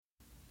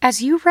As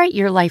you write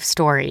your life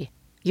story,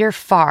 you're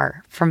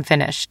far from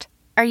finished.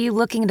 Are you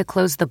looking to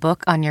close the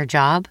book on your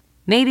job?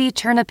 Maybe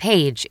turn a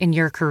page in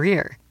your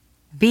career?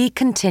 Be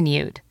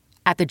continued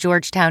at the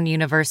Georgetown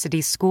University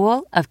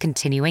School of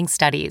Continuing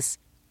Studies.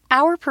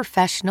 Our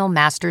professional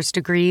master's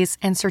degrees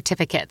and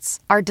certificates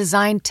are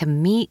designed to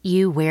meet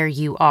you where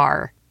you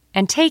are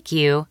and take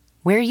you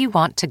where you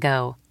want to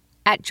go.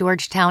 At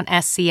Georgetown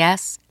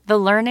SCS, the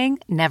learning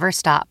never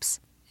stops,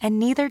 and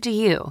neither do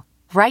you.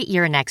 Write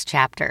your next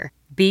chapter.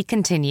 Be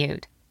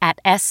continued at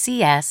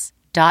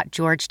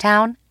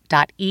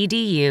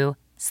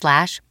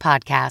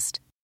scs.georgetown.edu/podcast.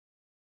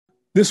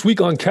 This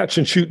week on Catch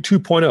and Shoot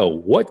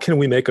 2.0, what can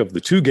we make of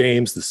the two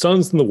games the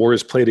Suns and the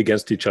Warriors played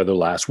against each other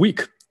last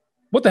week?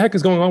 What the heck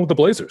is going on with the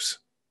Blazers?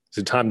 Is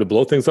it time to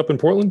blow things up in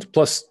Portland?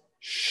 Plus,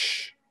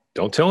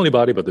 don't tell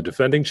anybody, but the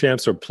defending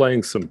champs are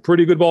playing some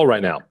pretty good ball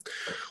right now.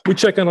 We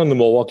check in on the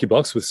Milwaukee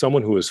Bucks with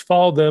someone who has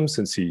followed them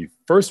since he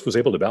first was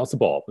able to bounce the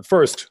ball. But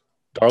first,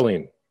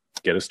 Darlene,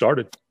 get us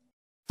started.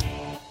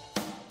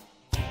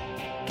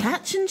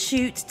 Catch and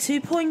Shoot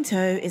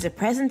 2.0 is a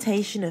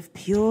presentation of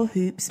Pure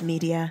Hoops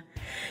Media.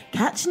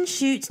 Catch and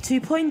Shoot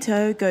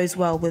 2.0 goes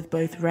well with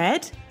both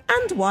red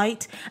and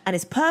white and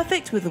is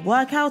perfect with the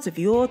workout of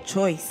your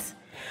choice.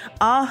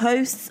 Our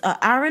hosts are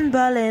Aaron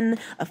Berlin,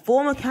 a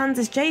former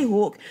Kansas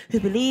Jayhawk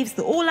who believes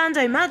the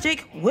Orlando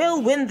Magic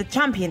will win the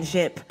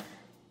championship.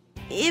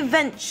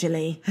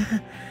 Eventually.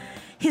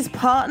 His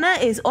partner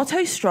is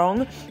Otto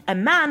Strong, a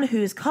man who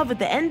has covered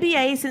the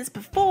NBA since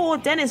before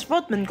Dennis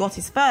Rodman got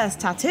his first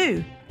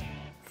tattoo.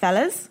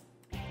 Fellas?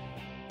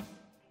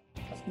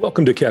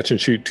 Welcome to Catch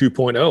and Shoot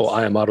 2.0.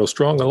 I am Otto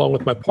Strong, along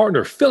with my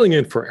partner, filling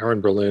in for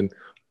Aaron Berlin,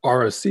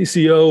 our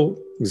CCO,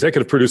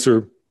 executive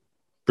producer,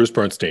 Bruce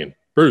Bernstein.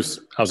 Bruce,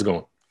 how's it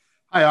going?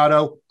 Hi,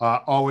 Otto.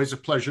 Always a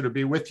pleasure to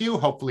be with you.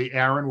 Hopefully,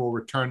 Aaron will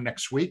return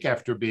next week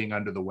after being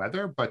under the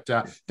weather, but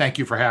thank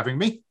you for having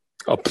me.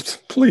 Oh,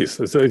 please.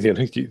 You're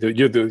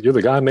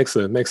the guy who makes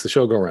the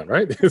show go around,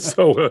 right?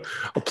 So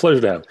a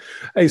pleasure to have.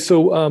 Hey,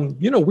 so,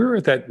 we're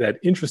at that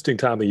interesting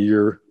time of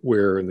year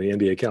where in the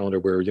NBA calendar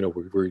where,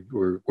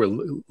 we're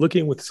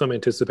looking with some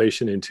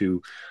anticipation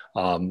into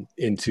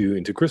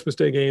Christmas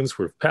Day games.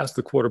 We're past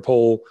the quarter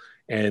pole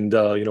and,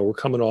 we're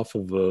coming off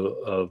of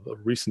a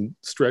recent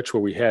stretch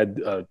where we had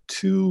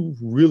two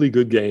really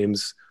good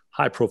games,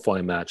 high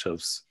profile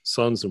matchups,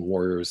 Suns and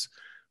Warriors.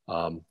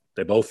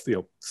 They both,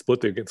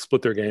 split their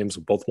games.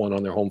 Both won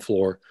on their home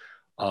floor.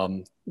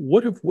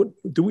 What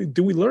do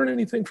we learn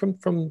anything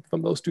from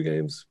those two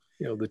games?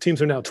 The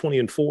teams are now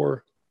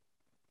 20-4.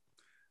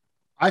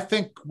 I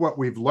think what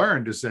we've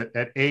learned is that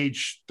at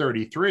age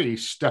 33,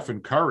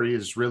 Stephen Curry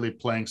is really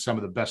playing some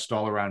of the best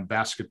all-around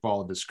basketball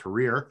of his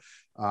career.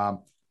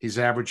 He's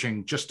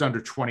averaging just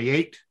under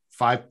 28,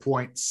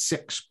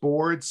 5.6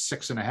 boards,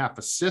 6.5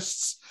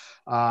 assists.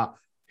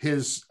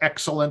 His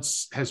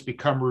excellence has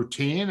become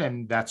routine,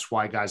 and that's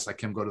why guys like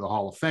him go to the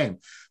Hall of Fame.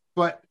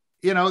 But,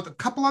 a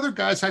couple other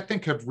guys I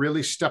think have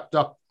really stepped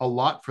up a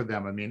lot for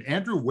them. I mean,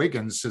 Andrew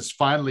Wiggins is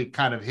finally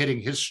kind of hitting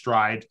his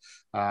stride,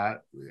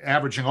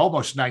 averaging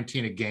almost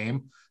 19 a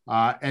game.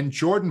 And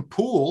Jordan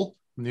Poole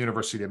from the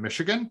University of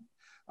Michigan,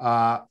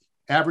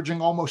 averaging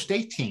almost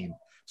 18.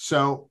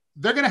 So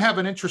they're going to have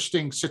an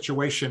interesting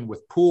situation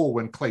with Poole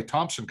when Klay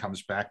Thompson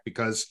comes back,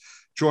 because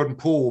Jordan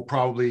Poole will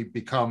probably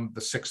become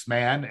the sixth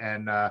man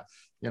and,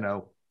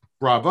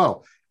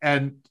 bravo.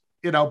 And,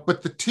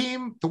 but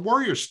the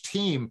Warriors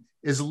team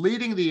is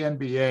leading the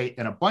NBA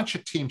in a bunch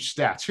of team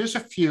stats. Here's a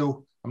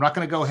few. I'm not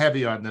going to go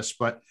heavy on this,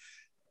 but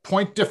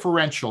point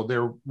differential,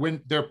 they're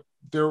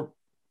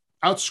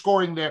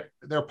outscoring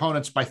their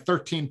opponents by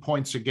 13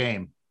 points a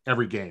game,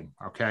 every game.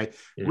 Okay.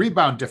 Yeah.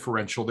 Rebound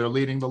differential, they're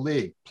leading the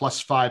league,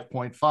 plus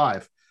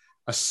 5.5.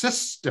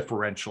 Assists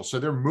differential, so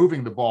they're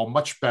moving the ball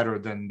much better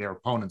than their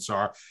opponents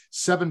are.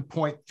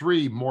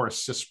 7.3 more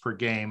assists per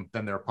game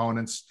than their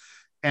opponents.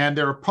 And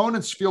their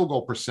opponent's field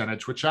goal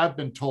percentage, which I've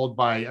been told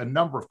by a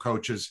number of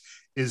coaches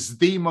is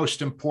the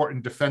most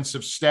important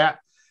defensive stat.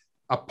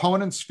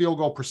 Opponent's field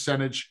goal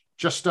percentage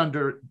just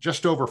over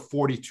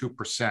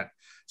 42%.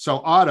 So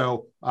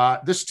Otto,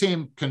 this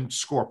team can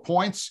score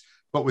points,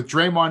 but with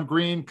Draymond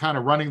Green kind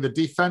of running the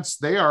defense,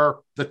 they are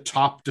the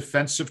top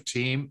defensive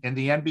team in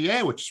the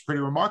NBA, which is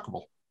pretty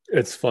remarkable.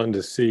 It's fun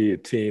to see a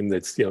team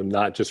that's,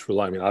 not just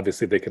relying. I mean,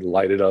 obviously they can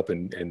light it up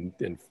and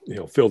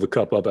fill the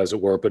cup up, as it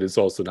were, but it's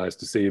also nice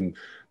to see them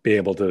be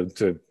able to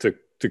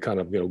kind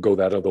of, go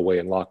that other way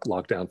and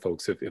lock down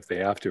folks if they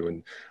have to.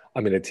 And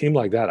I mean, a team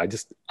like that, I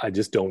just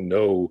don't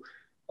know,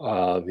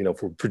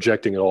 if we're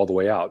projecting it all the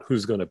way out,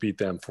 who's going to beat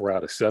them 4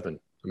 out of 7.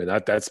 I mean,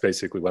 that's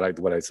basically what I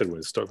said when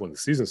the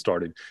season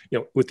started.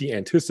 With the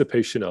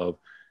anticipation of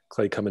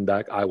Klay coming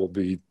back, I will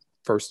be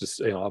first to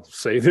say, I'll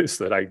say this,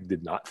 that I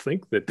did not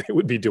think that they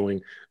would be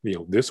doing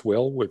this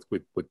well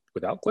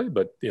without Klay.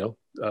 But hey,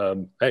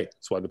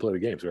 that's why they play the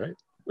games, right?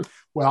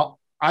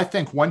 Well, I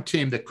think one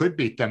team that could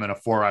beat them in a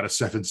 4 out of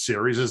 7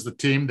 series is the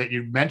team that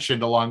you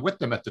mentioned along with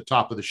them at the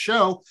top of the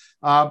show,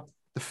 the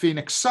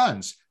Phoenix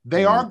Suns.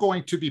 They are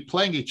going to be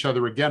playing each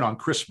other again on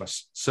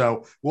Christmas.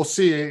 So we'll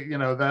see,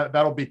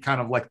 that'll be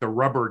kind of like the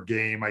rubber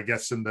game, I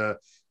guess, in the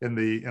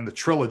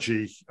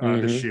trilogy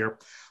this year.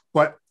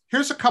 But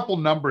here's a couple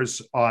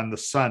numbers on the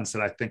Suns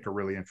that I think are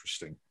really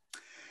interesting.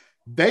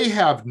 They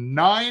have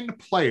 9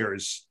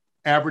 players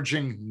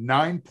averaging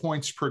 9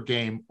 points per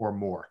game or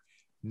more.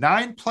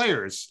 9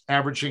 players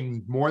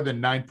averaging more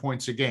than 9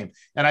 points a game.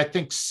 And I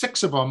think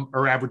 6 of them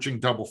are averaging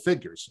double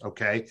figures.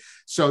 Okay.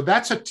 So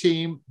that's a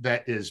team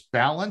that is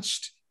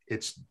balanced.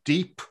 It's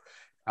deep.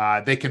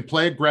 They can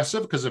play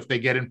aggressive because if they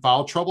get in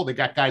foul trouble, they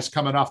got guys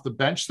coming off the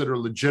bench that are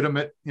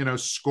legitimate,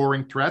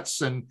 scoring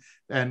threats and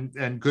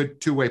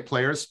good two-way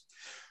players.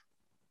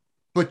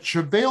 But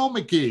JaVale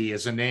McGee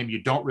is a name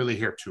you don't really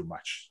hear too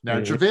much. Now,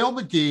 JaVale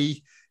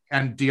McGee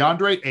and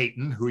DeAndre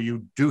Ayton, who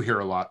you do hear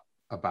a lot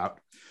about,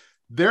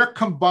 their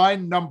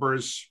combined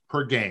numbers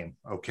per game,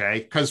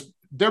 okay, because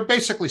they're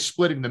basically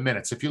splitting the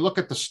minutes. If you look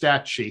at the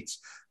stat sheets,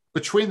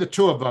 between the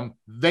two of them,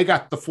 they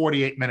got the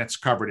 48 minutes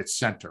covered at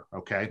center,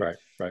 okay?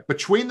 Right.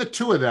 Between the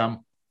two of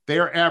them, they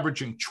are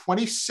averaging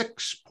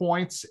 26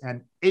 points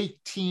and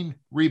 18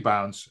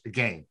 rebounds a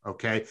game,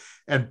 okay?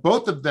 And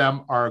both of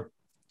them are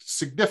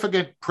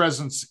significant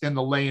presence in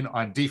the lane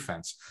on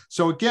defense.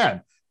 So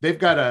again, they've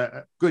got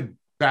a good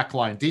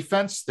backline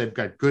defense. They've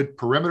got good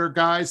perimeter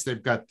guys.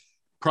 They've got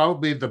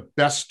probably the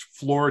best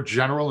floor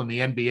general in the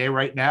NBA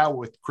right now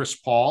with Chris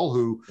Paul,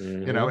 who,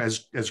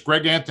 as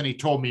Greg Anthony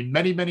told me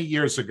many, many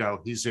years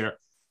ago, he's there.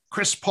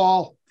 Chris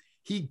Paul,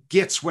 he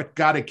gets what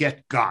gotta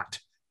get got.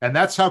 And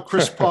that's how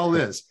Chris Paul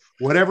is.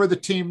 Whatever the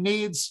team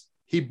needs,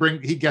 he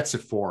gets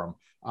it for them.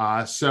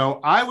 So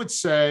I would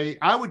say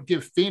I would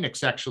give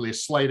Phoenix actually a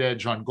slight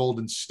edge on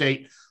Golden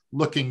State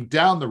looking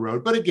down the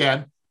road. But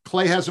again,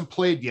 Clay hasn't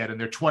played yet and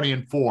they're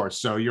 20-4.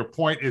 So your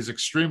point is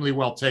extremely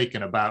well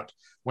taken about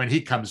when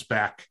he comes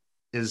back.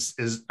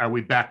 Are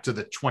we back to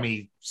the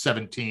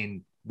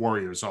 2017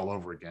 Warriors all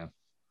over again?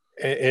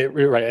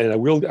 Right, and I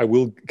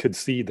will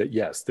concede that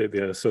yes,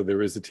 so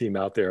there is a team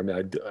out there. I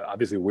mean,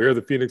 obviously we're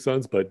the Phoenix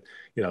Suns, but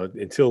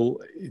until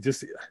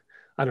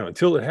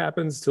it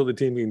happens, till the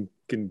team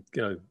can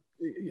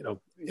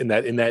in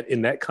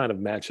that kind of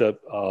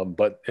matchup.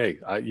 But hey,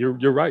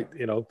 you're right.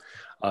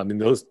 I mean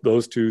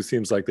those two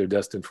seems like they're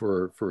destined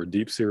for a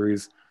deep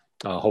series.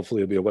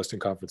 Hopefully it'll be a Western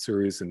Conference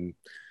series, and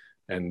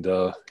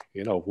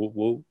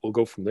we'll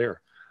go from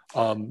there.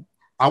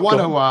 I want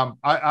to.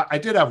 I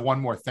did have one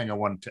more thing I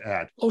wanted to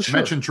add. Oh, sure. You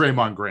mentioned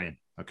Draymond Green.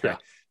 Okay, yeah.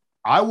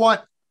 I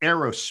want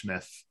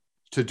Aerosmith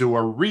to do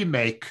a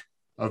remake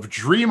of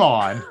 "Dream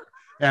On,"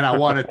 and I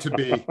want it to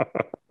be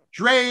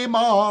 "Dream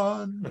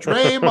On,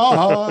 Dream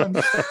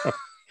On."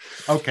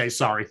 Okay,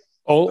 sorry.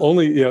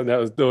 Only that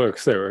was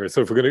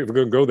so if we're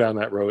gonna go down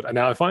that road. And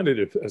now I find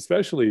it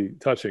especially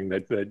touching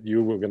that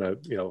you were gonna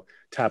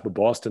tap a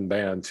Boston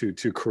band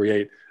to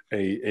create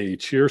a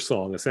cheer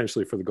song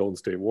essentially for the Golden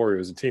State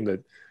Warriors, a team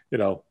that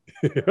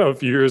a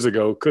few years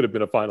ago could have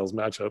been a finals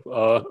matchup.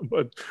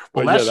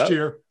 But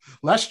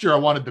last year I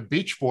wanted the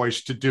Beach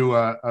Boys to do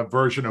a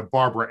version of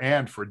Barbara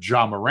Ann for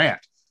Ja Morant.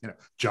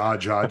 Ja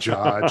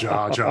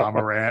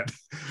Morant.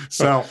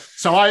 So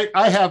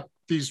I have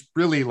these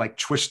really like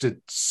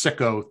twisted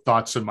sicko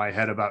thoughts in my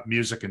head about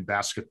music and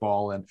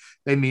basketball, and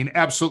they mean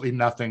absolutely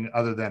nothing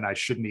other than I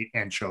shouldn't eat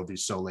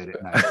anchovies so late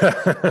at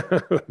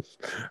night.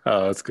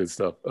 That's good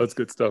stuff.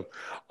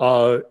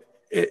 So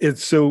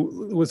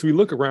as we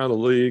look around the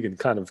league and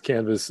kind of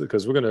canvas,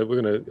 because we're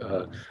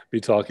gonna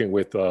be talking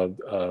with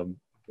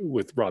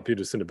Rob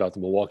Peterson about the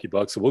Milwaukee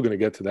Bucks, so we're gonna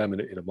get to them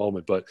in a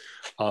moment. But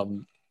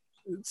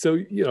so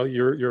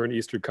you're an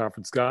Eastern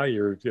Conference guy,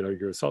 you're a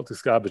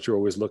Celtics guy, but you're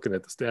always looking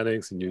at the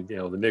standings, and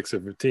the Knicks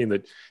are a team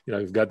that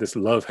you've got this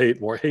more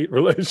hate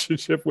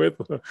relationship with.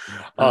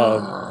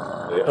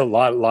 A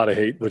lot of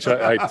hate, which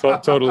I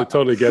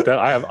totally get that.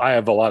 I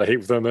have a lot of hate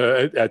with them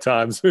at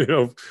times, as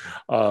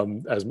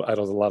a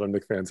lot of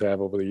Knicks fans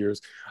have over the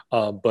years.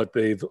 But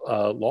they've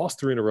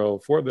lost 3 in a row,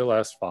 4 of their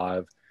last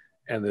 5,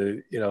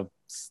 and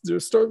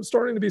there's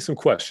starting to be some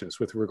questions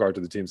with regard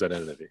to the team's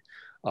identity.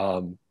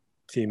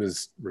 Team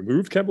has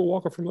removed Kemba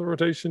Walker from the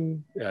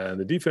rotation, and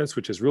the defense,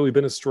 which has really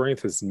been a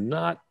strength, has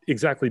not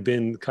exactly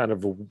been kind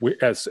of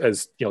as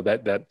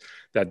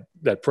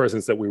that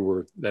presence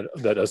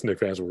that us Knicks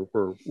fans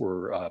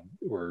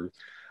were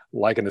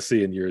liking to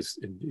see in years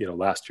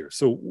last year.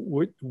 So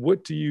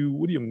what do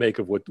you make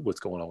of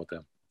what's going on with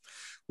them?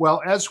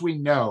 Well, as we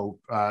know,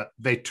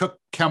 they took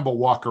Kemba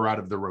Walker out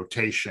of the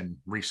rotation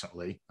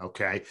recently.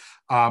 Okay.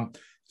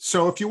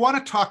 So if you want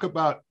to talk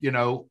about,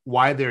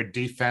 why their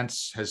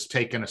defense has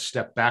taken a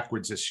step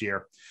backwards this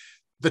year,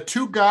 the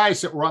 2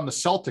 guys that were on the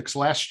Celtics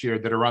last year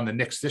that are on the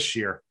Knicks this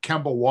year,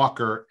 Kemba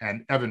Walker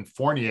and Evan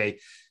Fournier,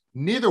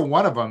 neither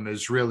one of them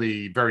is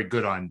really very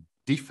good on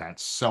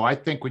defense. So I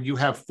think when you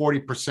have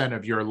 40%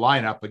 of your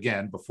lineup,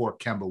 again, before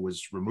Kemba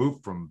was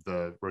removed from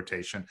the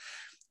rotation,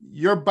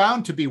 you're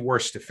bound to be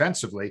worse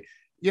defensively.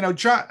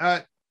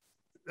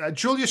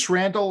 Julius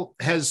Randle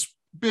has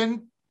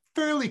been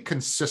fairly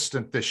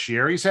consistent this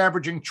year. He's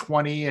averaging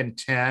 20 and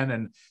 10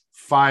 and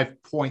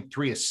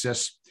 5.3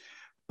 assists.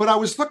 But I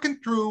was looking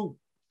through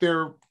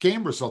their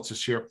game results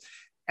this year,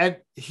 and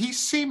he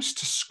seems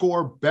to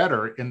score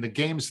better in the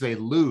games they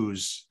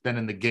lose than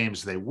in the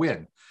games they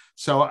win.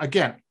 So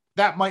again,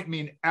 that might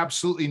mean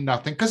absolutely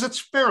nothing because it's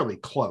fairly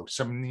close.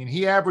 I mean,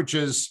 he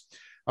averages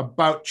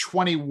about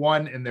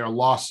 21 in their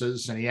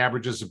losses and he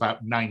averages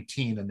about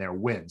 19 in their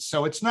wins.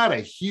 So it's not a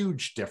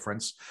huge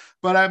difference,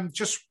 but I'm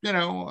just, I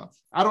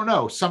don't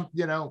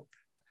know.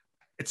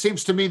 It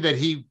seems to me that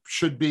he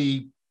should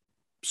be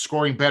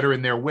scoring better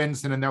in their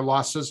wins than in their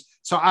losses.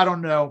 So I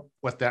don't know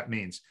what that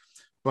means.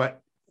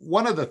 But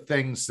one of the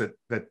things that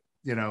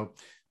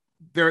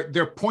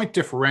their point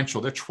differential,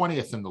 they're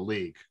 20th in the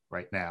league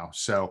right now.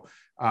 So,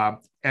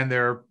 and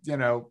they're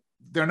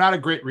not a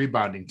great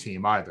rebounding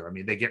team either. I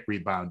mean, they get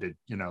rebounded,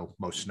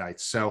 most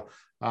nights. So,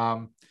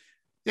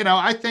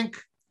 I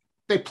think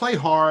they play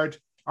hard.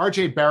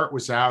 RJ Barrett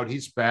was out.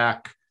 He's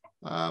back.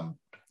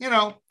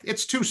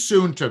 It's too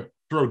soon to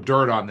throw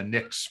dirt on the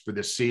Knicks for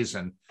this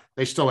season.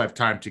 They still have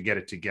time to get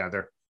it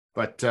together.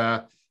 But,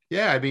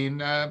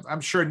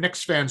 I'm sure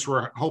Knicks fans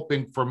were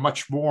hoping for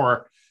much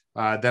more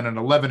than an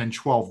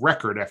 11-12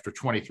 record after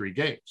 23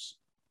 games.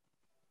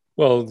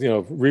 Well,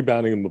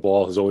 rebounding the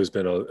ball has always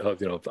been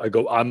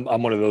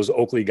I'm one of those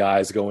Oakley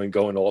guys going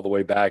all the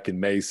way back in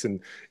Mason.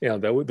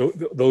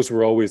 Those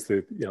were always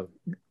the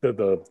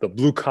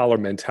blue collar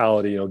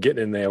mentality,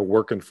 getting in there,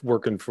 working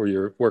for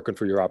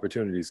your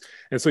opportunities.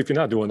 And so if you're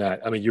not doing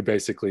that, I mean, you're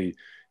basically,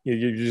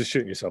 you're just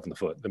shooting yourself in the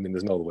foot. I mean,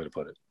 there's no other way to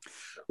put it.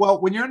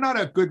 Well, when you're not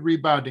a good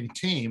rebounding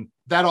team,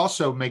 that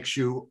also makes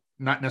you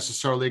not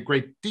necessarily a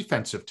great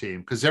defensive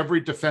team because every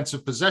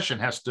defensive possession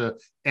has to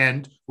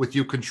end with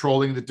you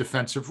controlling the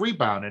defensive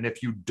rebound. And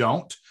if you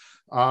don't,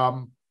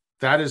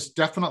 that is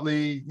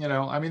definitely,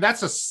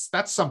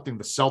 that's something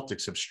the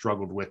Celtics have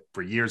struggled with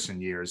for years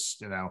and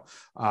years,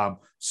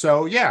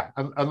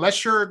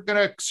 unless you're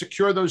going to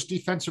secure those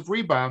defensive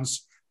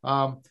rebounds,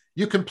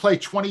 you can play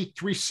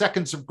 23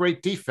 seconds of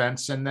great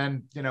defense and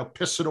then,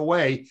 piss it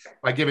away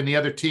by giving the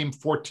other team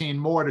 14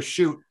 more to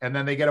shoot, and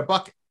then they get a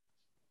bucket.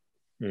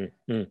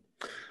 Mm-hmm.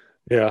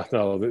 Yeah,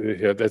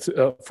 that's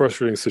a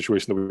frustrating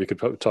situation that we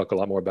could talk a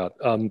lot more about.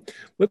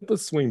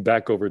 Let's swing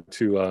back over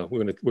to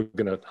we're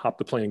gonna hop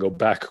the plane and go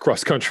back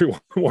across country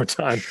one more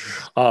time.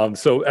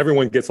 So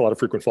everyone gets a lot of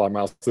frequent flyer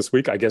miles this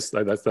week. I guess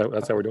that's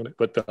how we're doing it.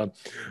 But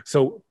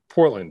so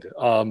Portland,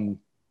 the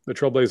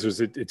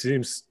Trailblazers,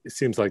 it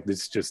seems like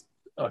it's just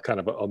kind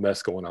of a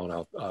mess going on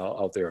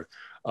out there.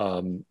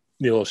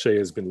 Neil O'Shea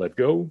has been let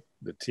go.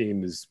 The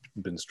team has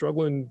been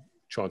struggling.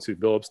 Chauncey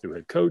Billups, new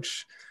head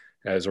coach,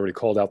 has already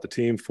called out the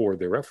team for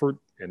their effort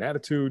and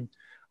attitude.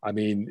 I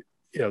mean,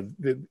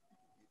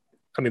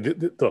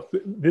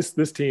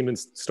 this team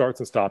starts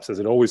and stops as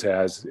it always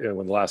has. In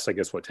the last,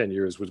 10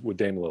 years was with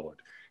Dame Lillard.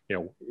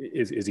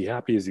 Is he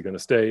happy? Is he going to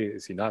stay?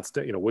 Is he not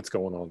stay? What's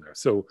going on there?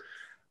 So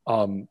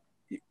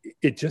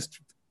it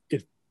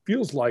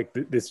feels like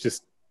this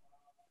just,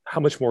 how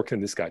much more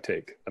can this guy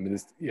take? I mean,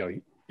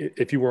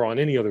 if he were on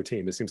any other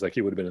team, it seems like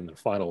he would have been in the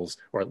finals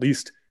or at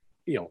least,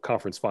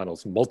 conference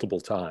finals multiple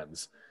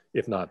times,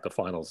 if not the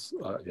finals,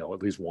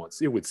 at least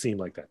once. It would seem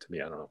like that to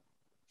me. I don't know.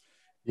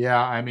 Yeah,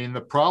 I mean,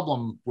 the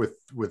problem with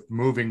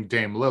moving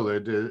Dame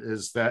Lillard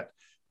is that,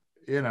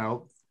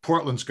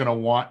 Portland's going to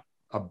want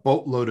a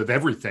boatload of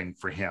everything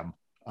for him.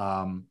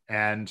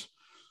 And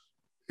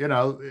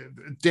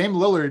Dame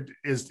Lillard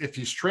if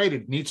he's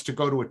traded, needs to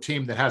go to a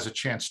team that has a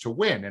chance to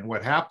win. And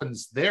what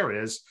happens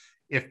there is,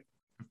 if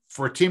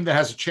for a team that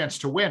has a chance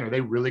to win, are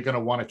they really going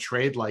to want to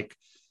trade like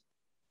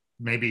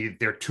maybe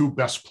their two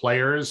best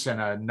players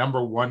and a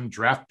number one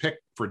draft pick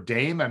for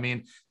Dame? I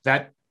mean,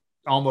 that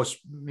almost,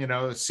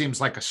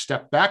 seems like a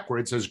step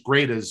backwards, as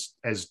great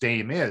as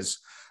Dame is.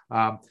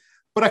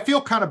 But I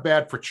feel kind of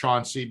bad for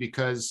Chauncey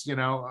because,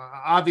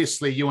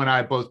 obviously you and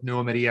I both knew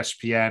him at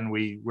ESPN.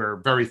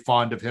 We're very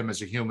fond of him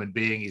as a human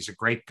being. He's a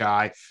great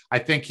guy. I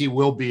think he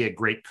will be a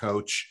great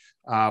coach.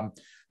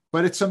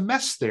 But it's a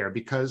mess there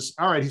because,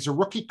 all right, he's a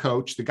rookie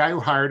coach. The guy who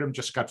hired him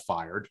just got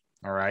fired.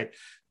 All right.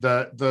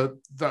 The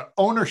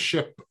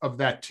ownership of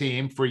that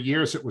team, for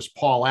years, it was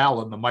Paul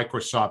Allen, the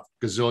Microsoft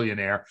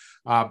gazillionaire.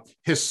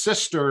 His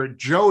sister,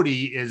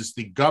 Jody, is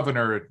the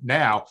governor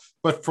now.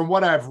 But from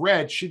what I've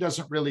read, she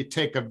doesn't really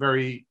take a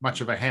very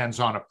much of a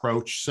hands-on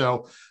approach.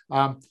 So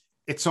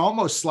it's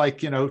almost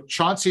like,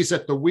 Chauncey's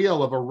at the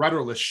wheel of a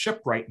rudderless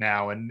ship right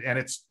now. And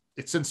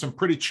it's in some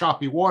pretty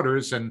choppy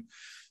waters. And,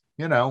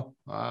 they don't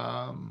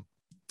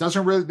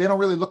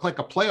really look like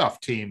a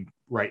playoff team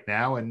right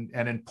now. And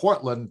in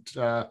Portland,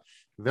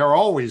 they're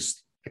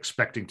always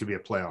expecting to be a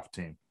playoff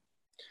team.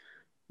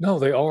 No,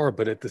 they are.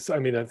 But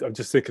I'm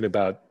just thinking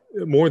about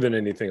more than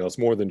anything else,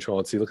 more than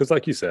Chauncey, because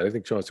like you said, I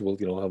think Chauncey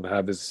will,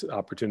 have his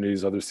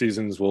opportunities. Other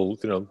seasons will,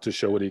 to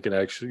show what he can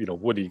actually,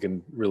 what he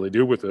can really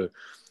do with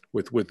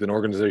an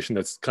organization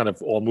that's kind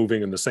of all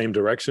moving in the same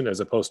direction, as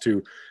opposed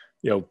to,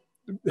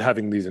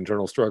 having these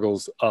internal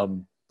struggles.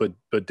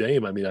 But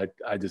Dame, I mean, I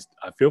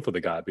feel for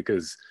the guy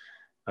because,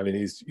 I mean,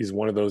 he's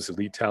one of those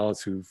elite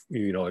talents who,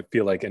 I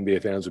feel like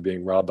NBA fans are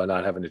being robbed by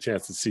not having a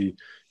chance to see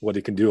what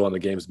he can do on the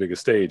game's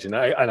biggest stage. And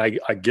I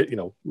get,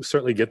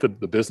 certainly get the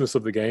business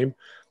of the game.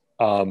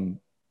 And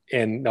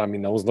I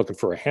mean, I was looking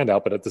for a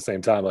handout, but at the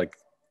same time,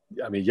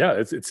 it's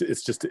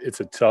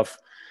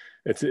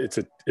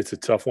a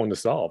tough one to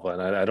solve.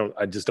 And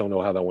I just don't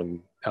know how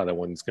that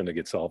one's going to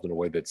get solved in a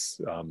way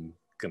that's going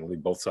to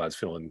leave both sides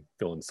feeling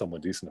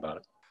somewhat decent about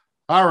it.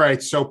 All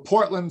right, so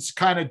Portland's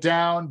kind of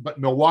down, but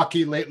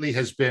Milwaukee lately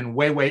has been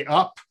way, way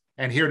up.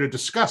 And here to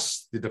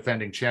discuss the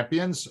defending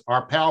champions,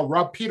 our pal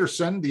Rob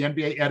Peterson, the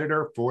NBA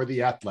editor for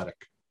The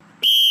Athletic.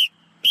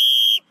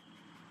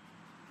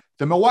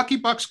 The Milwaukee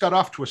Bucks got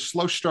off to a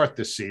slow start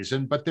this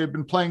season, but they've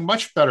been playing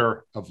much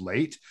better of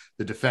late.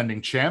 The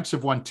defending champs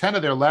have won 10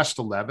 of their last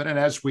 11, and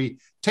as we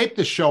tape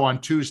this show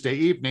on Tuesday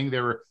evening,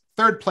 they were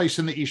third place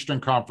in the Eastern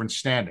Conference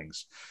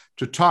standings.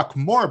 To talk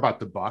more about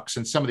the Bucks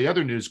and some of the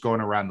other news going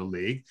around the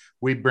league,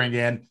 we bring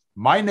in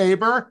my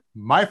neighbor,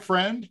 my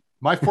friend,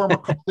 my former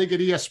colleague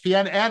at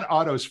ESPN and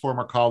Otto's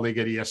former colleague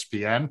at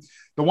ESPN,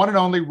 the one and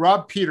only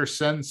Rob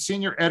Peterson,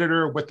 senior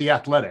editor with The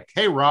Athletic.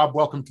 Hey, Rob,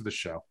 welcome to the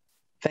show.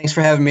 Thanks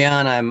for having me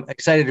on. I'm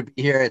excited to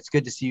be here. It's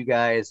good to see you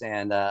guys,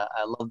 and I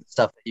love the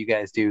stuff that you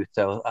guys do.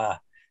 So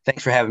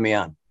thanks for having me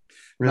on.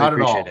 Really Not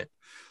appreciate at all. it.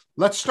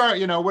 Let's start,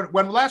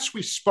 when last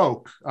we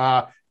spoke,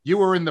 you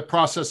were in the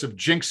process of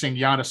jinxing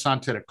Giannis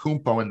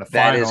Antetokounmpo in the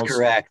finals. That is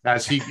correct.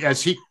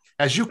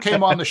 As you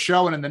came on the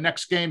show, and in the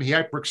next game, he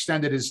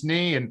hyperextended his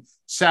knee and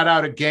sat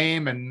out a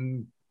game,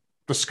 and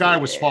the sky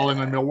was falling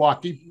on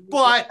Milwaukee.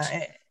 But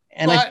I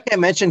think I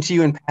mentioned to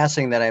you in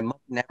passing that I might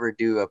never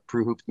do a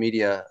Pro Hoops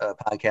Media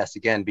podcast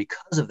again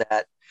because of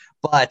that.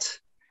 But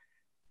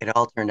it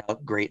all turned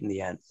out great in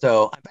the end.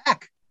 So I'm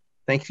back.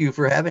 Thank you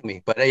for having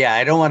me. But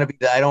I don't want to be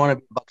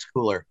Bucks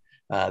cooler.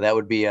 That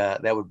would be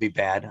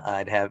bad.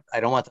 I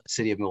don't want the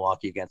city of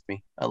Milwaukee against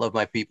me. I love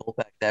my people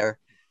back there.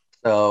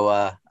 So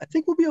I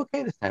think we'll be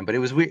okay this time, but it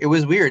was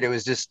weird. It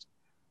was just,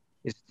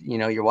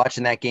 you're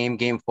watching that game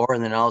 4,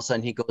 and then all of a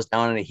sudden he goes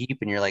down in a heap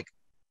and you're like,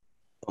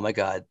 oh my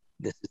God,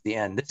 this is the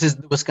end. This is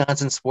the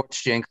Wisconsin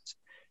sports jinx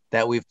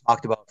that we've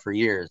talked about for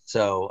years.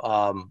 So,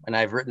 and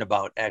I've written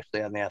about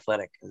actually on The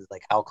Athletic, is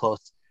like how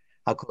close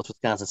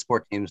Wisconsin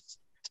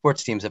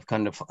sports teams have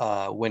come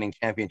to winning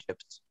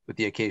championships with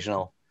the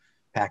occasional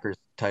Packers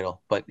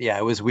title. But yeah,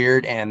 it was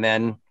weird. And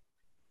then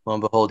lo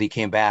and behold, he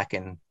came back,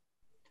 and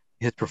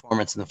his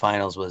performance in the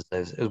finals was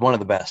one of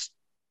the best.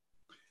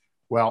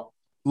 Well,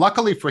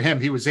 luckily for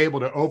him, he was able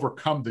to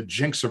overcome the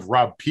jinx of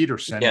Rob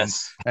Peterson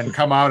and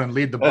come out and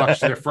lead the Bucks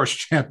to their first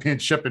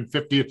championship in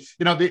 50.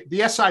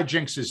 The SI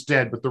jinx is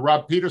dead, but the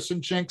Rob Peterson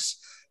jinx,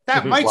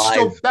 that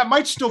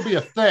might still be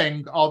a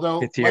thing. Although,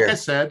 like I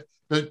said,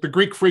 the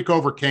Greek freak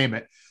overcame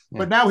it.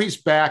 But now he's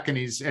back, and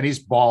he's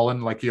balling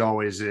like he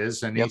always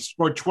is. And he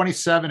scored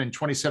 27 in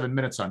 27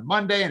 minutes on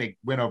Monday, and he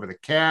went over the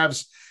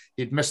Cavs.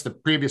 He'd missed the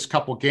previous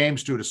couple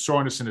games due to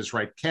soreness in his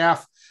right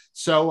calf.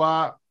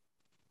 So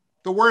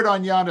the word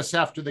on Giannis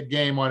after the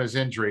game on his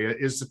injury,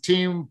 is the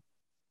team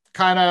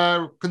kind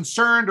of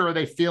concerned, or are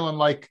they feeling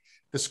like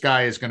this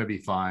guy is going to be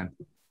fine?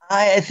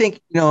 I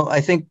think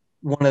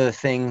one of the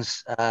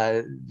things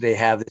they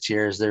have this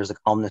year is there's a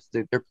calmness.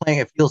 They're playing.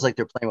 It feels like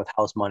they're playing with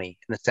house money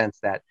in the sense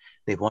that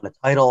they've won a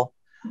title.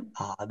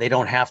 They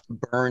don't have to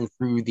burn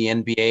through the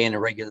NBA in a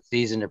regular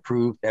season to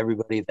prove to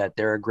everybody that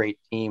they're a great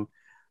team.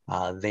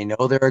 They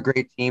know they're a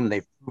great team.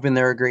 They've proven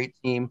they're a great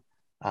team.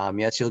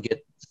 Yes, you'll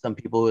get some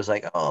people who's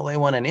like, oh, they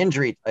won an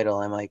injury title.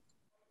 I'm like,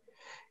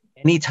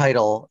 any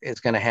title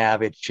is going to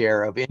have its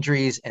share of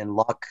injuries and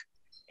luck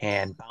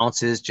and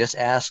bounces. Just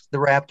ask the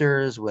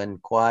Raptors when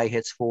Kawhi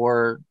hits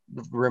the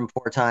rim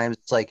 4 times.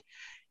 It's like,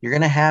 you're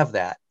going to have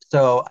that.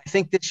 So I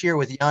think this year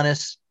with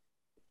Giannis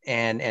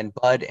and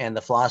Bud, and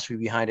the philosophy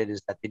behind it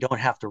is that they don't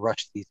have to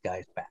rush these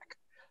guys back.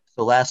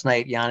 So last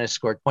night, Giannis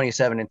scored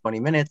 27 in 20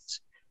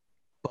 minutes.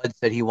 Bud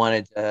said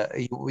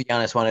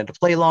Giannis wanted to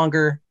play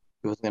longer.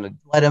 He was going to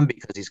let him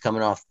because he's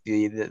coming off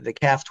the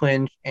calf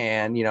twinge.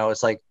 And,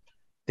 it's like,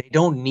 they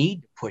don't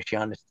need to push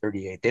Giannis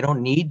 38. They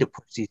don't need to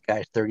push these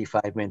guys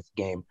 35 minutes a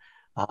game.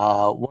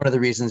 One of the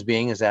reasons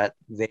being is that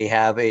they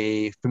have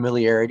a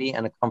familiarity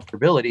and a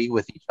comfortability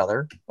with each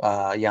other,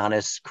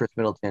 Giannis, Chris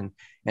Middleton,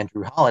 and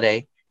Drew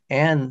Holiday.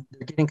 And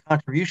they're getting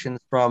contributions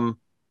from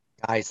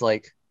guys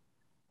like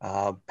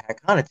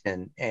Pat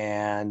Connaughton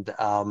and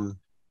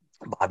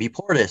Bobby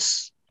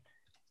Portis.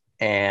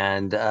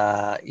 And,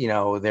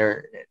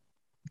 they're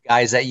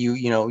guys that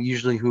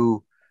usually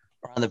who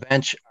are on the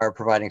bench are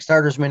providing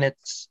starters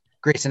minutes.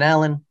 Grayson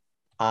Allen,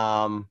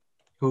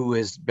 who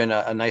has been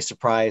a nice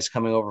surprise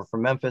coming over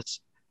from Memphis.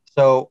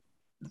 So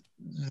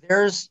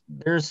there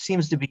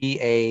seems to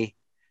be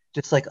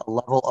just like a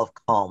level of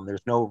calm.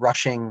 There's no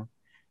rushing.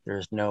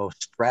 There's no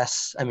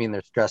stress. I mean,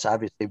 there's stress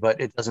obviously, but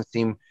it doesn't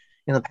seem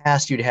in the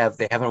past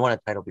they haven't won a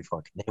title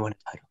before. Can they win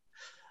a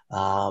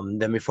title?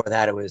 Then before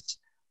that, it was,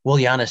 will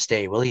Giannis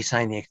stay? Will he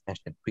sign the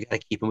extension? We got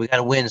to keep him. We got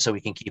to win so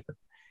we can keep him.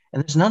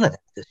 And there's none of that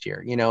this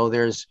year.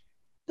 There's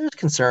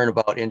concern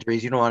about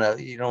injuries. You don't want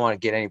to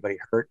get anybody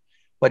hurt.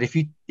 But if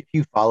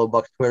you follow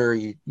Bucks Twitter,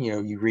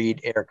 you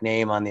read Eric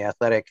Name on The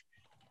Athletic,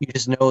 you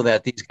just know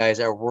that these guys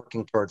are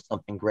working towards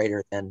something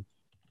greater than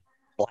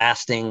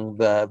blasting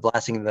the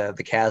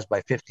Cavs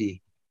by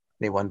 50.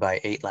 They won by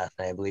 8 last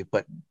night, I believe,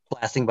 but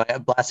blasting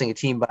a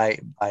team by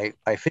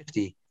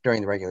 50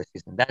 during the regular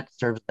season, that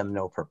serves them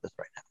no purpose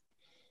right now.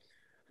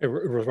 Hey,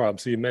 Rob,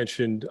 so you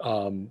mentioned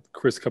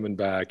Chris coming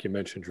back. You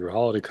mentioned Drew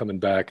Holiday coming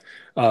back.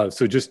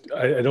 So just,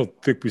 I don't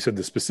think we said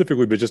this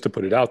specifically, but just to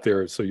put it out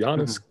there. So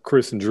Giannis,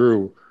 Chris, and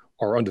Drew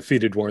are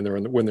undefeated when they're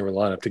in the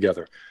lineup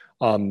together.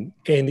 And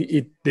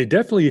they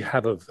definitely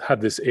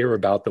have this air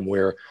about them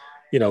where,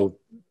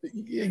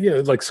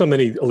 like so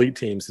many elite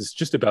teams, it's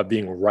just about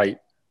being right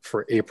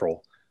for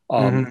April.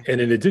 And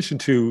in addition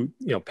to,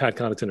 Pat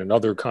Connaughton and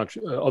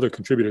other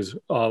contributors,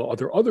 are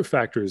there other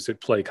factors that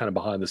play kind of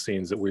behind the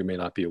scenes that we may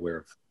not be aware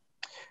of?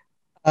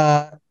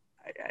 I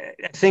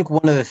think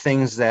one of the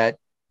things that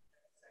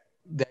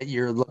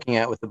you're looking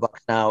at with the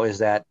Bucks now is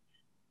that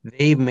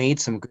they've made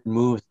some good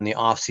moves in the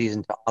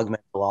offseason to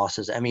augment the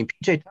losses. I mean,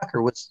 PJ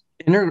Tucker was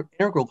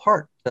integral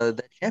part of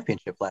the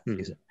championship last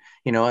season,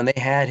 and they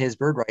had his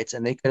bird rights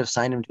and they could have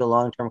signed him to a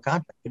long-term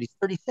contract, but he's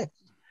 36.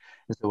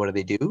 And so what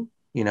do?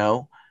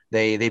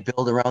 They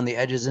build around the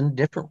edges in a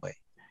different way.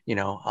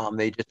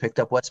 They just picked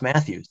up Wes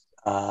Matthews,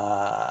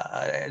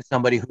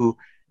 somebody who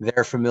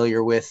they're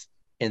familiar with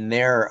in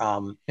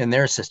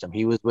their system.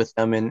 He was with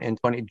them in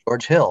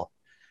George Hill.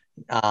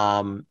 They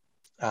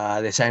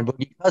signed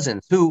Boogie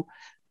Cousins, who,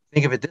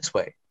 think of it this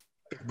way,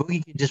 if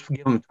Boogie could just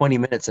give him 20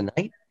 minutes a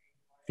night,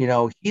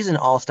 he's an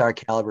all-star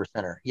caliber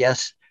center.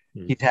 Yes,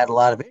 he's had a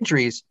lot of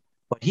injuries,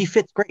 but he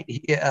fits great.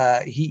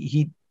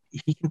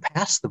 He can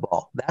pass the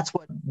ball. That's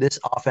what this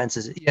offense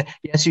is.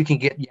 Yes, you can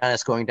get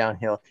Giannis going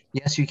downhill.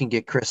 Yes, you can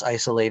get Chris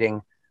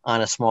isolating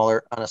on a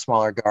smaller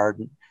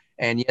guard.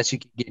 And yes, you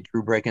can get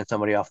Drew breaking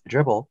somebody off the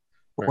dribble.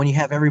 But when you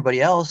have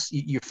everybody else,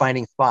 you're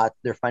finding spots.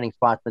 They're finding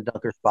spots in the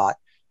dunker spot.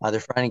 They're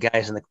finding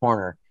guys in the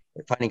corner.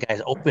 They're finding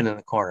guys open in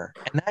the corner.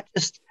 And that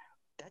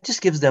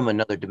just gives them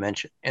another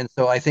dimension. And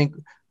so I think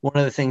one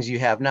of the things you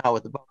have now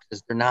with the Bucks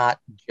is they're not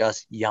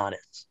just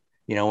Giannis.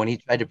 When he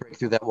tried to break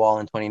through that wall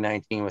in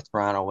 2019 with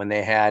Toronto, when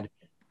they had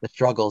the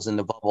struggles in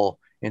the bubble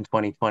in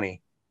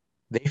 2020,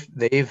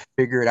 they've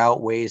figured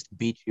out ways to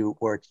beat you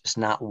where it's just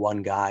not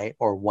one guy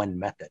or one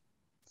method.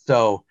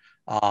 So,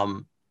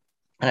 and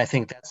I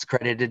think that's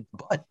credited,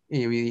 but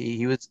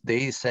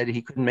they said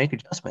he couldn't make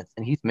adjustments,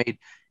 and he's made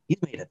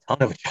a ton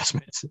of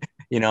adjustments.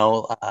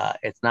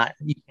 It's not,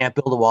 you can't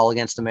build a wall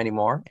against him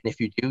anymore. And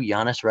if you do,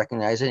 Giannis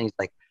recognizes it. And he's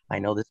like, I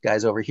know this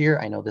guy's over here.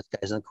 I know this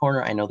guy's in the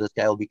corner. I know this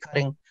guy will be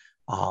cutting.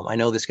 I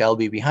know this guy will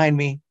be behind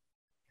me.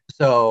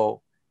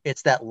 So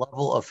it's that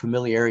level of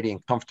familiarity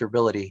and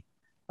comfortability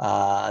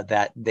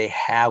that they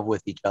have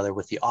with each other,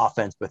 with the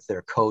offense, with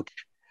their coach.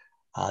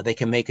 They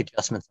can make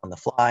adjustments on the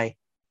fly.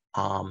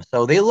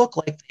 So they look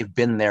like they've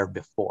been there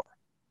before.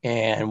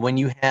 And when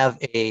you have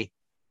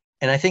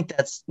and I think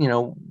that's,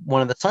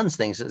 one of the Suns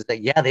things is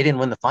that, yeah, they didn't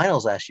win the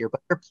finals last year,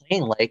 but they're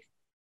playing like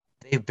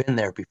they've been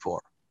there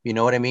before. You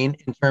know what I mean?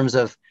 In terms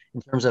of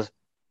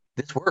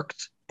this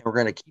works and we're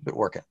going to keep it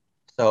working.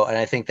 So, and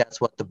I think that's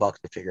what the Bucks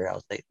have figured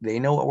out. They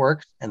know what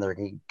works, and they're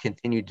going to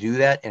continue to do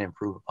that and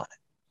improve upon it.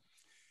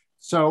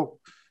 So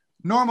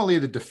normally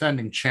the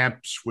defending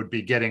champs would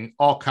be getting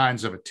all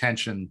kinds of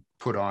attention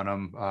put on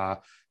them,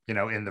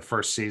 in the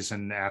first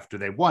season after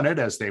they won it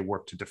as they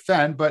work to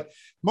defend. But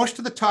most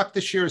of the talk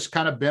this year has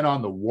kind of been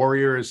on the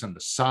Warriors and the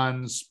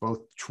Suns, both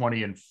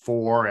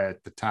 20-4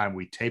 at the time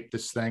we taped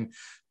this thing,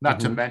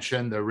 not to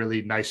mention the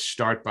really nice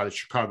start by the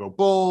Chicago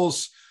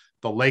Bulls,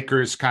 the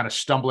Lakers kind of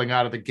stumbling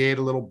out of the gate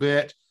a little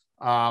bit,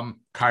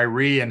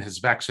 Kyrie and his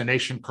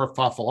vaccination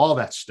kerfuffle, all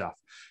that stuff.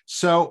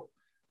 So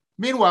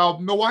meanwhile,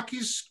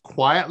 Milwaukee's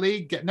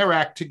quietly getting their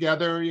act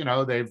together.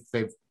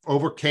 They've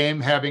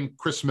overcame having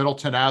Chris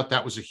Middleton out.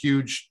 That was a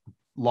huge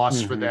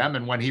loss for them.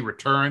 And when he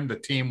returned, the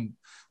team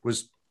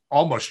was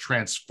almost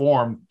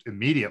transformed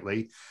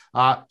immediately.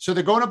 So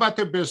they're going about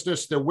their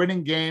business. They're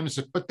winning games,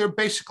 but they're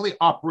basically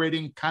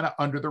operating kind of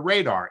under the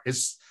radar.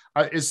 Is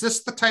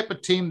this the type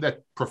of team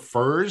that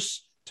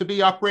prefers to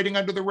be operating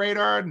under the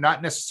radar,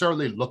 not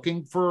necessarily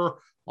looking for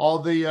all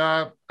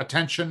the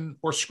attention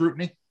or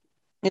scrutiny?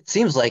 It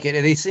seems like it.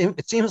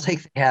 It seems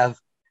like they have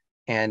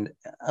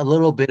a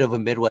little bit of a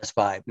Midwest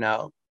vibe.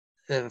 Now,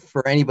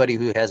 for anybody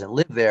who hasn't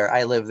lived there,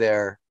 I live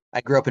there. I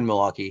grew up in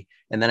Milwaukee,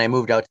 and then I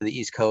moved out to the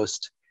East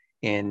Coast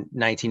in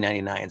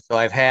 1999. So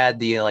I've had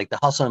the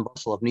hustle and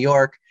bustle of New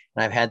York,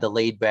 and I've had the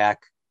laid back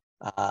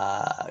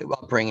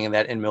upbringing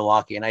that in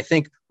Milwaukee. And I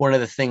think one of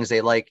the things they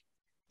like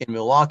in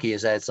Milwaukee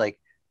is that it's like,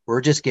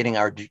 we're just getting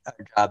our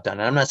job done.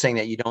 And I'm not saying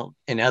that you don't,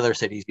 in other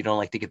cities, you don't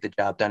like to get the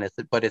job done.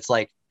 But it's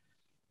like,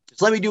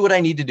 just let me do what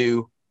I need to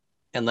do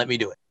and let me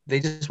do it.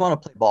 They just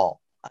want to play ball.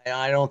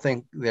 I don't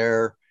think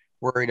they're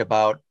worried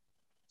about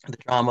the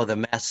drama, the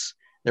mess.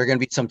 There are going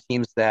to be some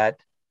teams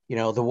that,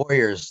 the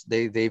Warriors,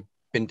 they've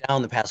been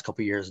down the past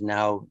couple of years.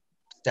 Now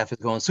Steph is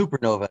going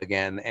supernova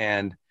again.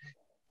 And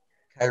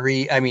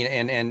Kyrie,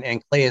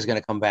 and Clay is going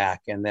to come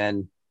back. And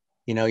then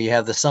You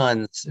have the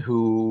Suns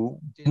who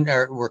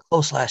were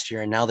close last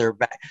year and now they're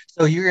back.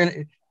 So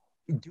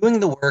doing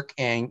the work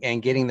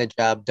and getting the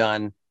job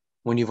done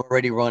when you've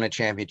already won a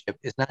championship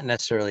is not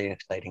necessarily an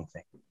exciting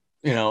thing.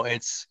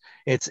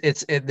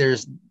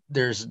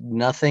 There's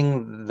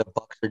nothing the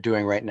Bucks are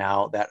doing right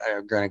now that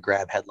are going to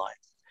grab headlines.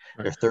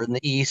 Right. They're third in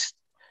the East.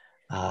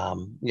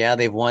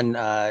 They've won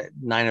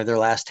 9 of their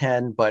last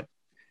 10, but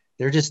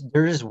they're just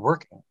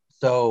working.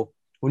 So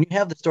when you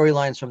have the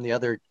storylines from the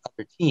other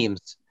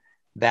teams,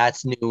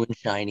 that's new and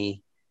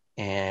shiny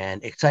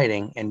and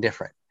exciting and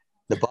different.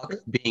 The Bucks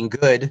being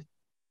good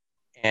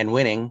and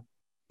winning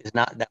is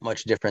not that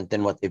much different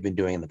than what they've been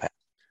doing in the past.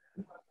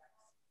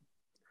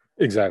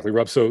 Exactly,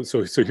 Rob. So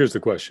here's the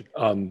question.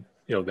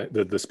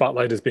 The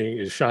spotlight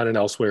is shining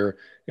elsewhere,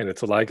 and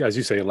it's like, as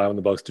you say, allowing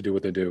the Bucks to do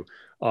what they do.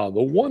 The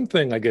one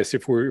thing, I guess,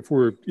 if we're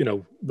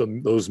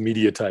those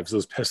media types,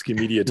 those pesky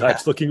media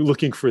types,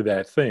 looking for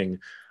that thing,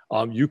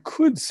 you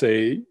could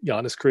say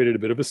Giannis created a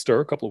bit of a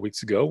stir a couple of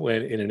weeks ago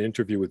when, in an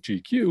interview with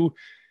GQ,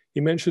 he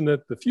mentioned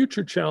that the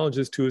future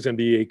challenges to his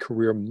NBA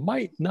career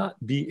might not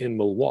be in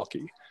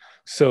Milwaukee.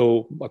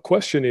 So my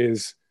question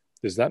is,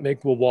 does that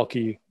make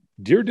Milwaukee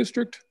Deer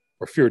District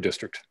or Fear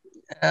District?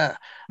 I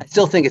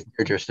still think it's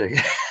Deer District.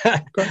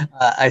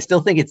 I still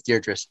think it's Deer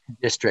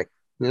District.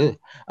 Deer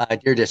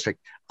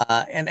District.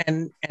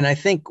 And I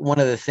think one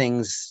of the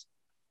things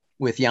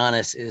with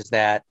Giannis is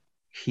that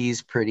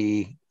he's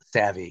pretty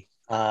savvy,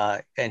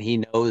 and he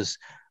knows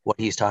what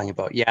he's talking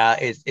about. Yeah,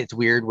 it's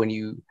weird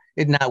when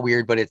it's not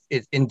weird, but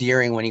it's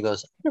endearing when he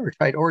goes, I've never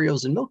tried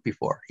Oreos and milk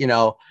before,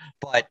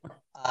 But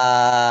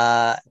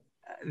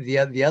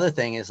the other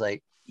thing is,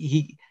 like,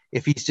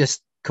 if he's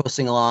just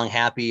coasting along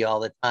happy all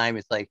the time,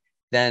 it's like,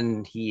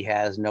 then he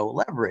has no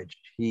leverage.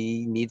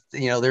 He needs,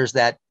 there's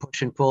that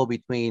push and pull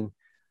between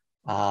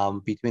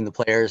the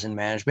players and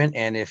management.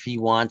 And if he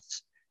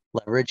wants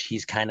leverage,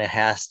 he's kind of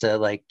has to,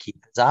 like, keep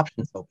his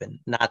options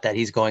open. Not that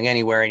he's going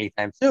anywhere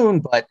anytime soon,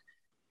 but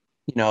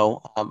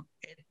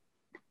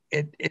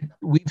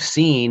we've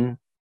seen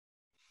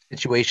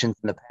situations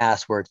in the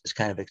past where it's just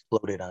kind of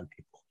exploded on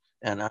people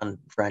and on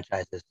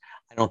franchises.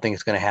 I don't think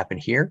it's going to happen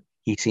here.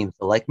 He seems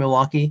to like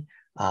Milwaukee.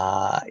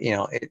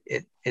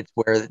 It's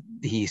where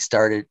he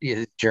started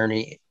his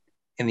journey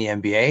in the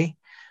NBA.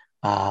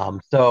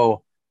 That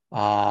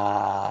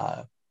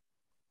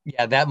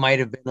might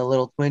have been a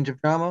little twinge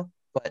of drama,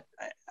 but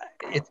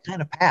it's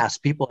kind of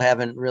past. People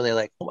haven't really,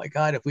 like, oh my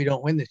God, if we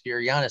don't win this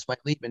year, Giannis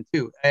might leave in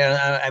too.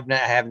 I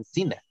haven't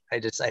seen that. I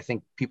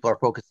think people are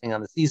focusing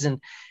on the season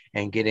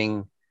and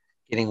getting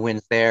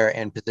wins there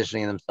and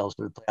positioning themselves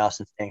for the playoffs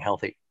and staying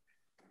healthy.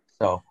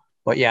 So,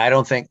 but yeah, I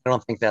don't think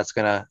that's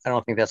gonna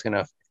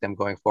affect them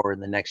going forward in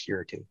the next year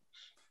or two.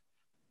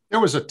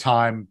 There was a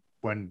time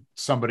when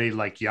somebody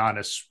like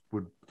Giannis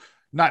would,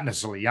 not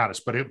necessarily Giannis,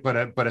 but a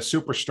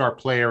superstar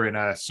player in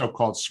a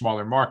so-called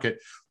smaller market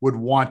would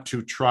want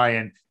to try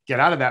and get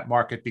out of that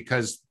market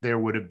because there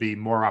would be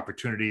more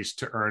opportunities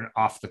to earn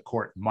off the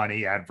court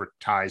money,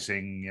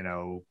 advertising,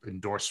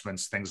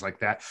 endorsements, things like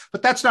that.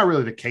 But that's not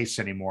really the case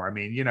anymore. I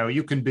mean,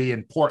 you can be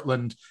in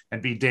Portland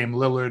and be Dame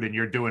Lillard and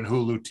you're doing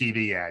Hulu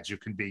TV ads. You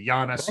can be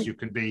Giannis, right. You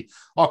can be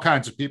all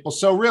kinds of people.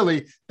 So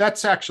really,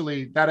 that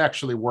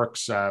actually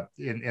works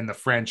in the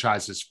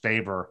franchise's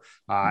favor.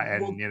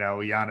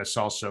 Giannis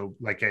also,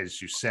 like, as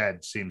you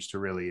said, seems to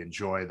really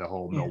enjoy the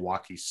whole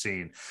Milwaukee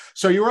scene.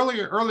 So you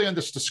early in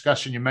this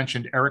discussion, you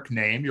mentioned Eric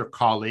Name, your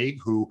colleague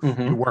who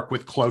you work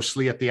with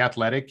closely at The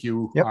Athletic.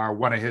 You are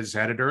one of his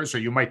editors, or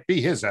you might be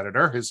his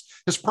editor, his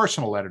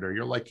personal editor.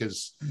 You're like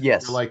his.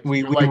 Yes,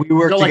 we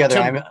work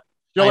together.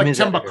 You're like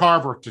Tim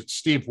McCarver to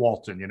Steve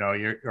Walton,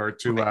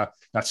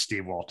 not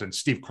Steve Walton,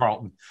 Steve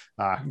Carlton.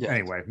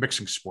 Anyway,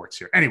 mixing sports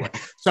here. Anyway,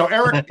 so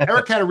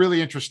Eric had a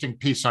really interesting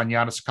piece on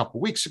Giannis a couple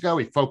of weeks ago.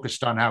 He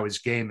focused on how his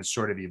game has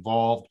sort of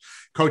evolved.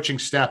 Coaching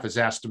staff has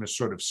asked him to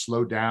sort of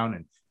slow down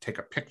and take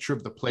a picture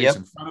of the plays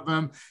in front of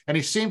him. And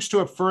he seems to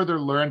have further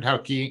learned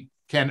how he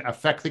can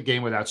affect the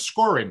game without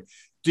scoring.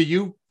 Do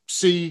you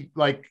see,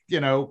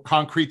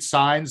 concrete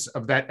signs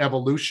of that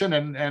evolution?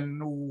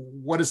 And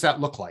what does that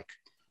look like?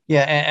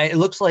 Yeah, and it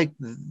looks like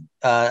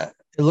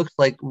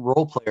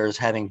role players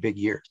having big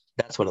years.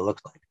 That's what it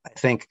looks like. I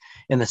think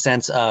in the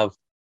sense of,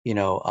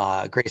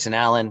 Grayson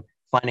Allen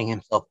finding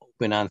himself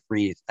open on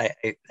threes.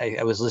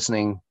 I was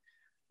listening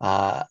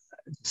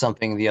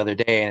something the other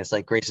day, and it's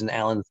like Grayson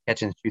Allen's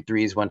catch and shoot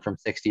threes went from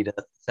 60 to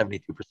 72%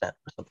 or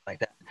something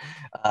like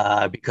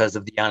that because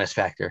of the Giannis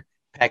factor.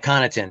 Pat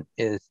Connaughton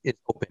is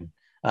open.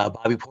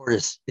 Bobby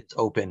Portis is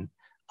open,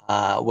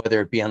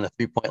 whether it be on the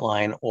 3-point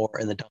line or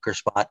in the dunker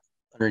spot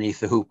underneath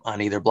the hoop on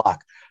either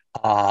block.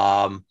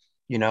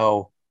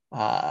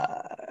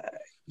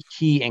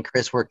 He and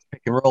Chris work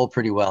pick and roll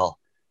pretty well.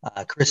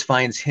 Chris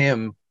finds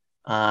him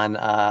on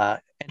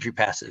entry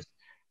passes.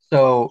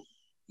 So,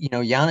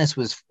 Giannis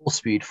was full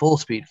speed.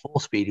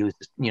 He was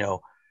just,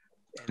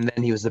 and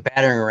then he was the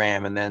battering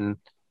ram. And then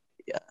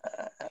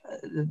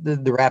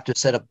the Raptors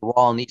set up the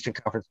wall in the Eastern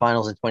Conference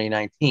Finals in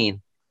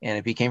 2019, and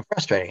it became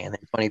frustrating. And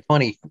then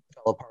 2020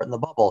 fell apart in the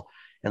bubble.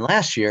 And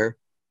last year,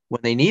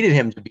 when they needed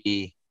him to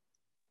be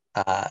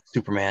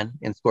Superman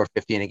and score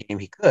 50 in a game,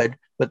 he could.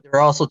 But there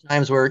are also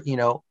times where, he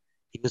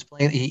was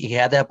playing, he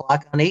had that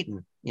block on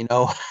Ayton,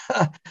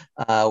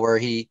 where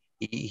he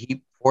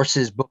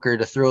forces Booker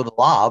to throw the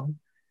lob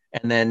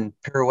and then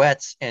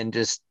pirouettes and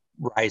just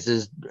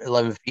rises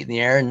 11 feet in the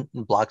air and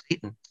blocks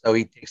Ayton. So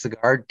he takes the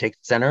guard, takes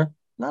the center,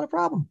 not a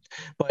problem.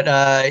 But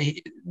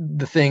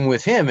the thing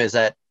with him is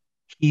that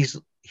he's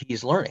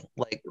learning,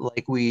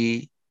 like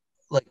we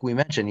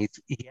mentioned,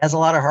 he has a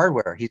lot of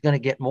hardware. He's going to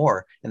get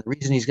more, and the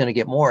reason he's going to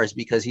get more is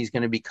because he's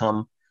going to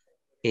become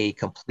a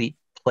complete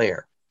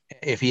player.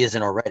 If he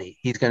isn't already,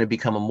 he's going to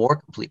become a more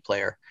complete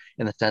player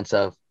in the sense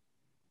of,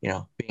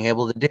 being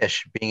able to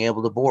dish, being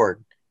able to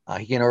board.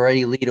 He can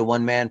already lead a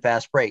one-man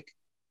fast break.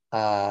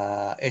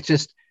 It's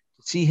just to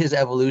see his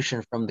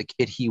evolution from the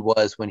kid he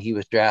was when he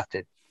was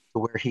drafted to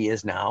where he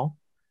is now.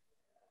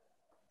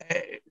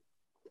 I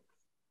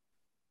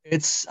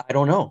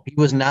don't know. He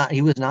was not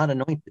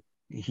anointed.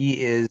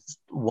 He is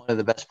one of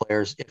the best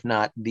players, if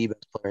not the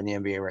best player in the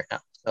NBA right now.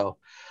 So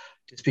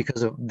just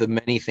because of the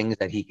many things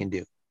that he can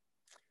do.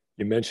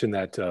 You mentioned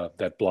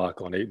that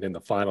block on Ayton in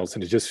the finals,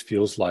 and it just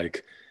feels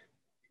like,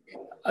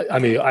 I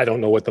mean, I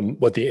don't know what the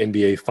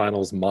NBA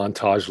finals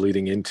montage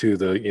leading into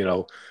the,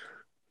 you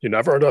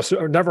never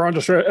underestimate the heart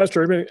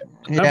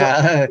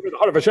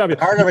of a champion.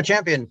 Heart of a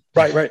champion.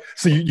 Right.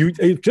 So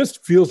it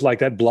just feels like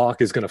that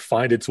block is going to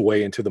find its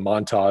way into the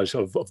montage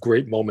of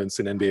great moments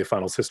in NBA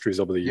finals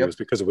histories over the years,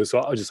 because it was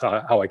just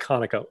how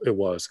iconic it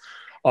was.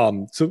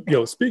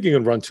 So, speaking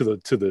and run to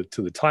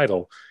the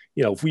title,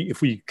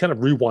 if we kind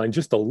of rewind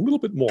just a little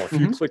bit more, a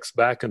few clicks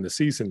back in the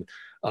season,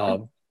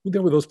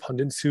 there were those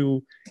pundits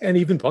who, and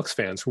even Bucks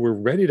fans, who were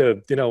ready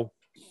to,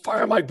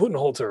 fire Mike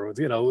Budenholzer.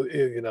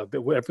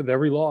 After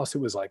every loss, it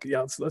was like,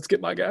 let's get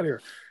Mike out of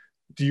here.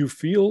 Do you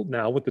feel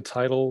now with the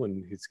title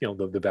and it's,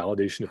 the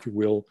validation, if you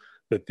will,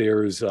 that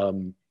there's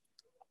that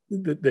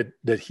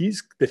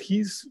he's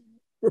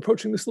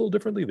approaching this a little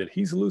differently, that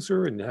he's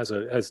looser and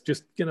has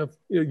just,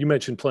 you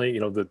mentioned playing,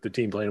 the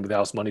team playing with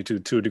house money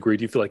to a degree.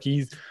 Do you feel like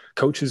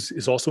coach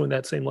is also in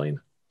that same lane?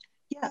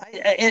 Yeah,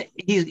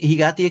 he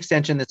got the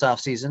extension this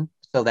offseason,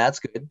 so that's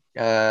good.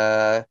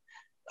 But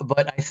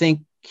I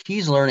think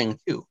he's learning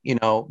too.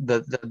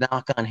 The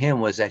knock on him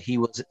was that he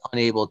was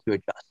unable to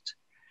adjust,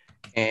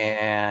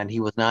 and he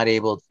was not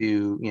able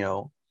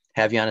to,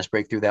 have Giannis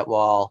break through that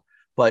wall.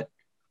 But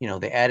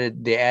they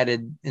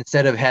added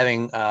instead of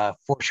having 4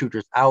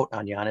 shooters out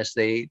on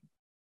Giannis,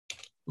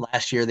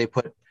 last year they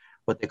put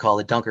what they call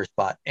the dunker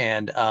spot,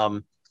 and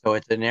so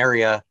it's an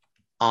area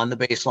on the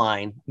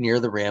baseline near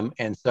the rim.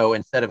 And so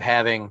instead of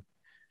having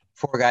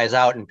 4 guys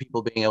out and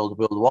people being able to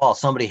build a wall,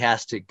 somebody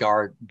has to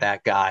guard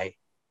that guy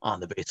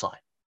on the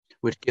baseline,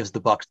 which gives the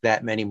Bucks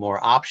that many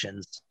more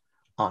options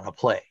on a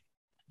play.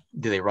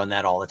 Do they run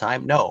that all the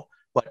time? No,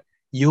 but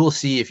you'll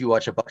see, if you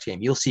watch a Bucks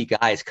game, you'll see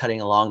guys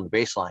cutting along the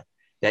baseline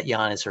that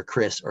Giannis or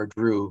Chris or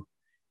Drew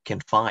can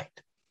find.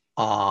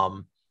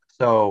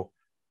 So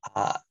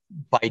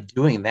by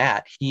doing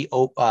that,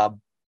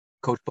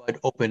 Coach Bud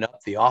opened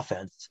up the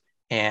offense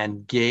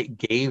and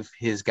gave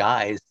his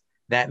guys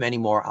that many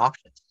more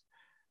options.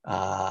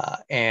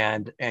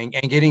 And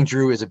getting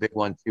Drew is a big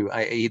one too.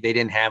 They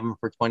didn't have him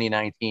for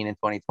 2019 and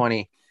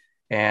 2020,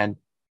 and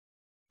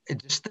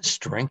just the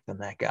strength in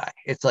that guy.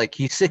 It's like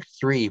he's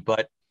 6'3",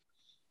 but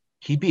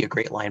he'd be a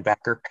great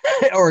linebacker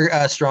or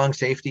a strong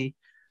safety.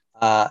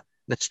 The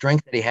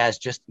strength that he has,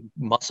 just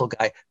muscle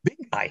guy,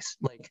 big guys.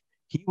 Like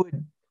he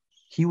would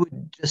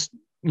just,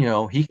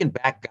 he can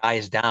back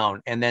guys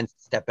down and then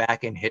step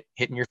back and hit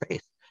in your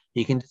face.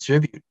 He can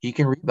distribute, he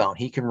can rebound,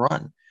 he can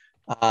run.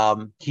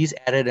 He's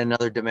added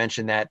another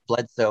dimension that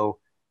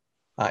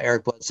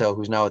Eric Bledsoe,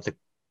 who's now at the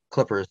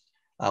Clippers,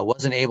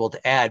 wasn't able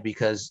to add,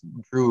 because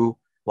Drew,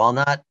 while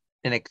not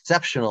an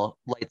exceptional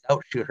lights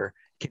out shooter,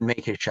 can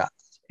make his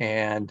shots.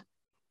 And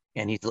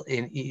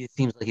it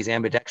seems like he's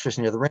ambidextrous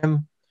near the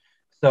rim.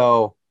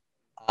 So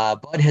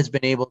Bud has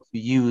been able to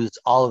use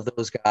all of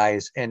those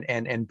guys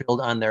and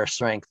build on their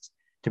strengths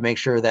to make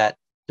sure that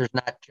there's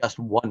not just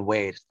one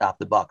way to stop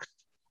the Bucks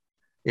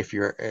if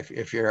you're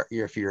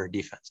a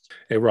defense.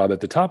 Hey Rob, at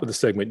the top of the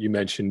segment you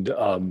mentioned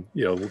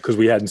because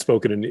we hadn't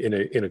spoken in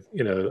a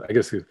I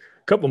guess a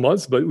couple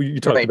months, but you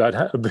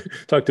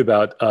talked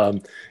about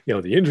the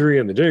injury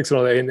and the jinx and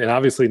all that, and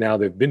obviously now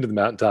they've been to the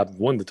mountaintop,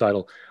 won the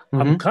title.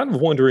 I'm kind of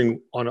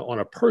wondering on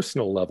a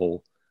personal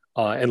level,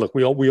 and look,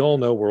 we all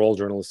know we're all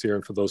journalists here,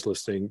 and for those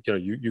listening,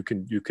 you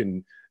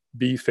can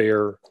be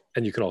fair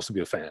and you can also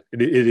be a fan.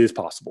 It is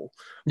possible.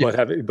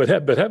 Yeah.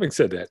 But having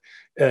said that,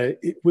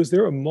 was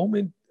there a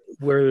moment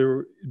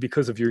where,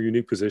 because of your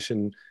unique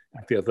position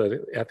at the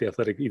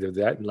Athletic, either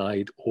that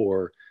night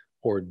or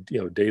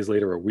days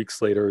later or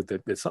weeks later,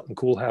 that something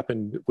cool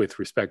happened with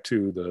respect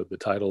to the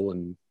title,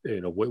 and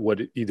what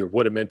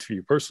it meant to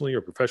you personally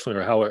or professionally,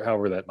 or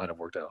however that might have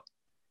worked out?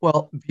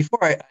 Well,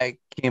 before I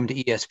came to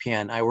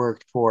ESPN, I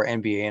worked for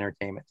NBA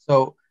Entertainment.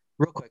 So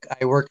real quick,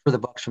 I worked for the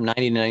Bucks from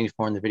 90 to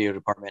 94 in the video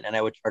department, and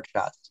I would chart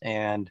shots.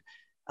 And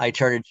I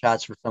charted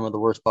shots for some of the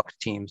worst Bucks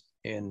teams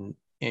in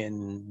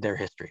their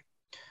history.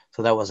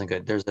 So that wasn't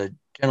good. There's a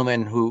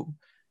gentleman who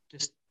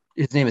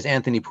his name is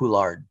Anthony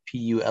Poulard,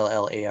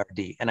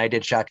 Pullard, and I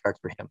did shot charts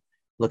for him.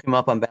 Look him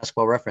up on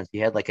Basketball Reference. He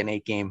had like an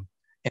 8-game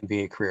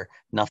NBA career.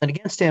 Nothing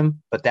against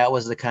him, but that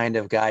was the kind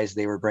of guys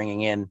they were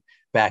bringing in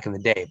back in the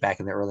day, back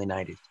in the early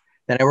 90s.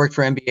 Then I worked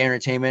for NBA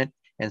Entertainment.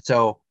 And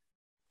so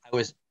I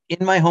was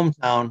in my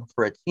hometown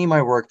for a team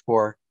I worked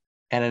for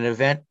and an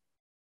event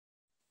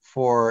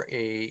for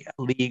a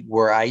league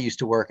where I used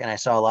to work, and I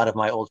saw a lot of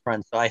my old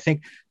friends. So I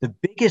think the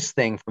biggest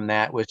thing from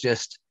that was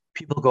just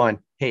people going,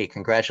 "Hey,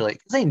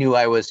 congratulations." Because they knew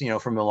I was,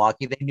 from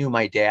Milwaukee. They knew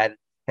my dad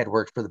had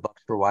worked for the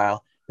Bucks for a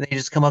while. And they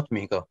just come up to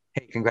me and go,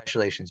 "Hey,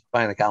 congratulations. You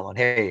finally got one.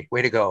 Hey,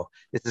 way to go.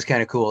 This is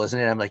kind of cool, isn't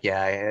it?" I'm like,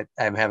 "Yeah,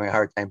 I'm having a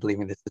hard time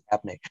believing this is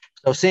happening."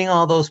 So seeing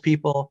all those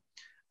people,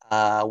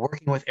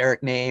 working with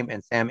Eric Name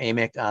and Sam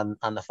Amick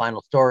on the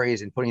final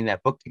stories and putting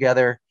that book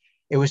together,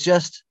 it was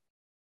just,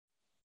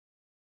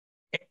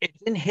 it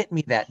didn't hit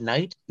me that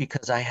night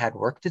because I had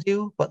work to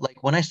do. But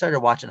like when I started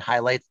watching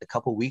highlights a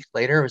couple weeks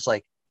later, it was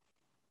like,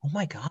 oh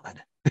my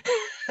God,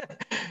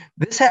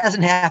 this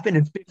hasn't happened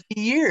in 50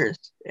 years.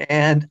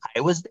 And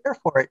I was there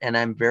for it. And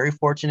I'm very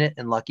fortunate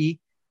and lucky.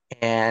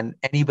 And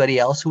anybody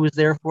else who was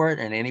there for it,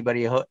 and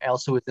anybody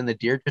else who was in the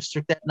Deer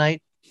District that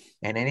night,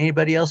 and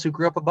anybody else who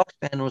grew up a Bucks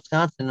fan in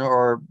Wisconsin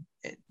or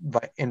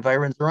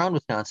environs around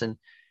Wisconsin,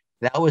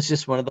 that was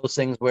just one of those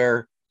things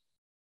where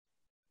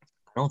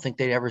I don't think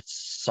they ever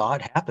saw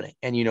it happening.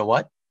 And you know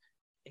what?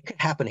 It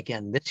could happen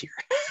again this year.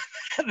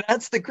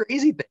 That's the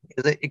crazy thing,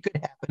 is that it could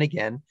happen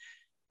again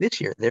this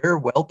year. They're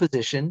well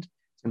positioned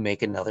to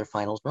make another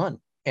finals run.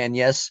 And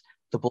yes,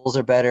 the Bulls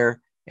are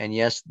better. And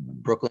yes,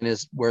 Brooklyn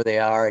is where they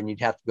are, and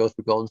you'd have to go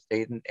through Golden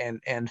State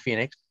and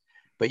Phoenix,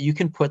 but you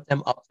can put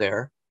them up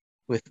there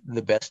with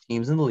the best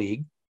teams in the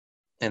league,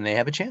 and they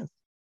have a chance.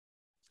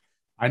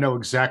 I know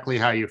exactly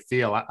how you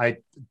feel.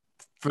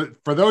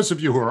 For those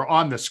of you who are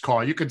on this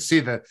call, you can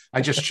see that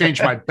I just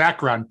changed my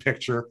background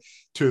picture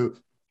to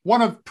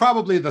one of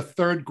probably the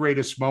third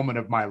greatest moment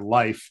of my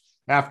life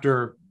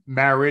after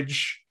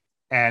marriage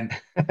and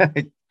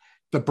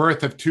the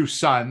birth of 2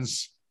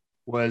 sons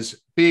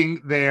was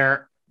being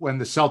there when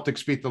the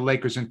Celtics beat the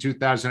Lakers in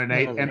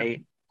 2008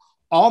 and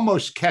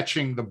almost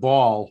catching the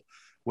ball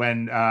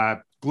when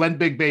Glenn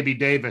Big Baby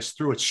Davis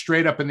threw it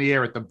straight up in the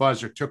air at the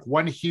buzzer, took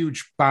one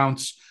huge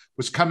bounce,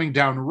 was coming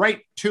down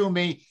right to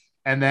me.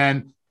 And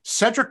then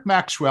Cedric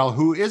Maxwell,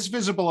 who is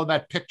visible in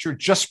that picture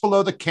just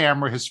below the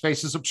camera, his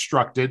face is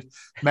obstructed.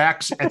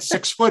 Max at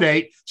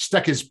 6'8",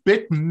 stuck his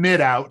big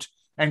mid out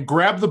and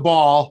grabbed the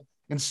ball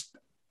and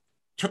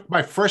took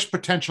my first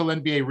potential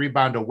NBA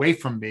rebound away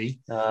from me.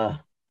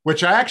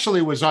 Which I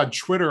actually was on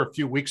Twitter a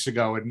few weeks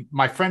ago, and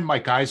my friend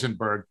Mike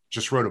Eisenberg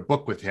just wrote a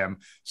book with him.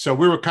 So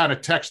we were kind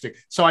of texting.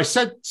 So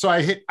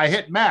I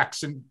hit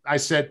Max and I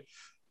said,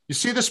 "You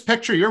see this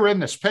picture? You're in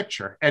this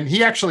picture." And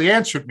he actually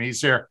answered me.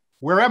 He's there.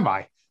 "Where am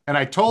I?" And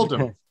I told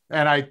him,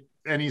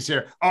 and he's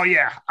there. "Oh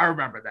yeah, I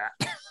remember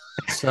that."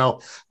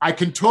 So I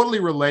can totally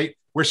relate.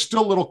 We're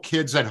still little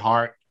kids at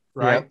heart,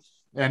 right?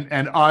 Yep.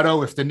 And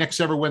Otto, if the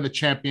Knicks ever win the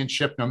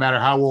championship, no matter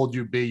how old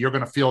you be, you're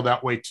going to feel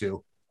that way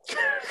too.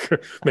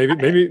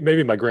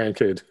 maybe my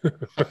grandkid.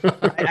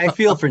 I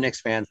feel for Knicks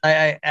fans.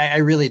 I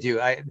really do.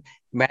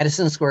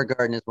 Madison Square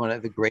Garden is one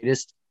of the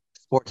greatest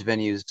sports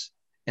venues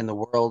in the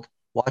world.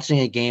 Watching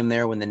a game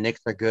there when the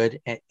Knicks are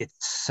good,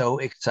 it's so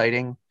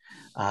exciting.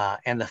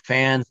 And the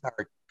fans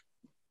are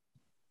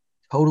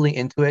totally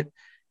into it.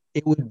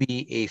 It would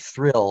be a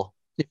thrill.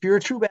 If you're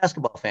a true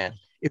basketball fan,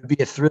 it would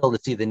be a thrill to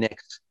see the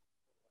Knicks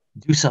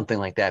do something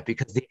like that,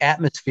 because the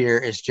atmosphere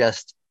is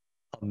just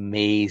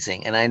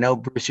amazing. And I know,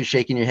 Bruce, you're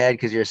shaking your head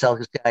because you're a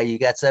Celtics guy. You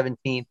got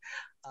 17.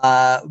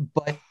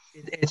 But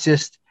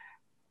it's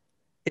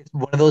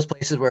one of those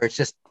places where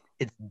it's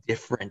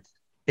different.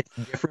 It's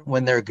different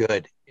when they're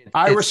good.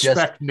 I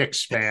respect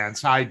Knicks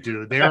fans. I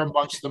do. They're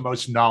amongst the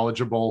most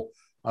knowledgeable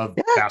of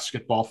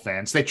basketball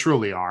fans. They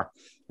truly are.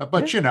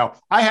 But,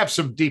 I have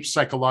some deep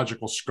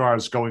psychological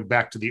scars going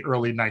back to the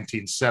early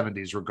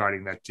 1970s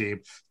regarding that team.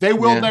 They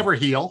will never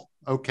heal.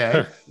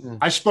 Okay.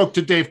 I spoke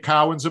to Dave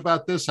Cowens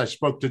about this. I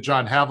spoke to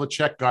John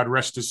Havlicek, God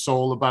rest his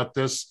soul, about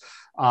this.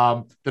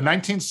 The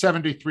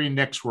 1973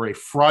 Knicks were a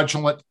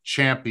fraudulent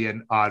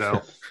champion,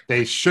 Otto.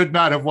 They should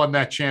not have won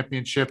that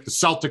championship. The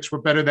Celtics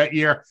were better that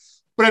year.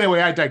 But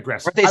anyway, I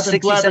digress. Weren't they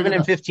 67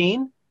 and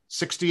 15?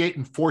 68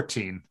 and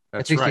 14.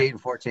 That's 68 right.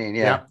 And 14,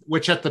 yeah.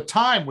 Which at the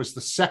time was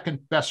the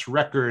second best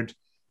record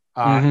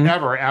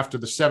ever after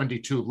the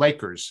 72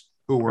 Lakers,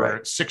 who were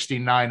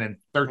 69 and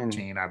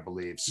 13, I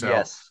believe. So,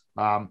 yes.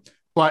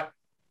 But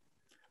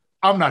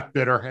I'm not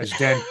bitter,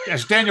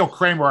 as Daniel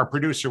Kramer, our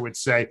producer, would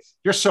say.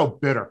 You're so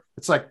bitter.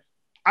 It's like,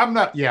 I'm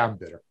not. Yeah, I'm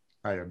bitter.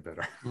 I am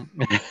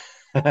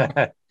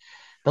bitter.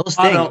 Those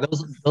sting.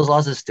 Those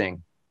losses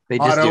sting. They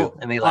just do,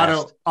 and they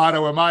last.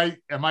 Otto, am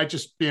I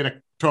just being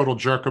a total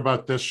jerk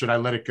about this? Should I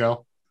let it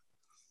go?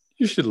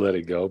 You should let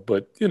it go.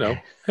 But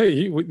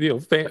hey,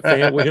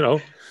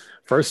 fan,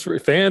 first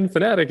fan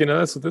fanatic.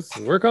 That's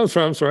where it comes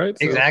from, right?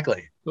 So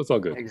exactly. That's all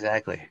good.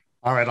 Exactly.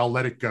 All right, I'll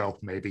let it go.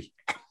 Maybe.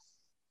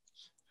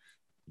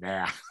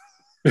 Nah.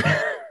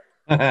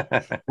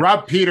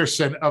 Rob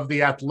Peterson of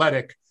The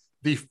Athletic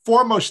the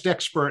foremost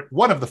expert,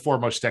 one of the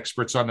foremost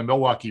experts on the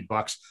Milwaukee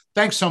Bucks.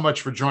 Thanks so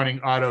much for joining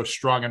Otto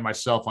Strong and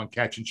myself on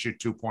Catch and Shoot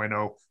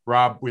 2.0.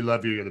 Rob, we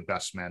love you. You're the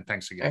best, man.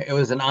 Thanks again. It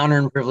was an honor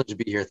and privilege to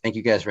be here. Thank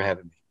you guys for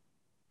having me.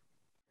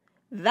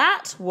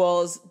 That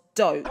was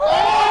dope.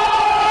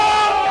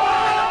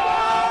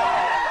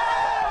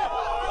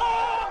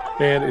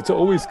 And it's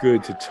always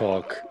good to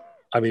talk.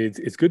 I mean,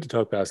 it's good to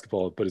talk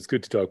basketball, but it's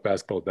good to talk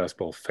basketball with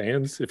basketball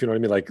fans, if you know what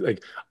I mean.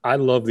 Like I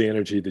love the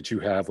energy that you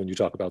have when you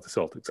talk about the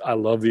Celtics. I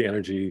love the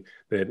energy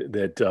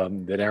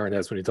that Aaron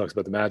has when he talks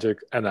about the Magic,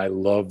 and I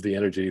love the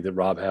energy that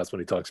Rob has when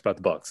he talks about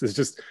the Bucks. It's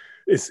just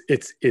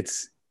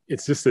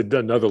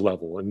another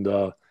level, and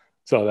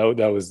so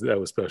that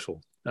was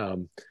special.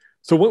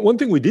 So one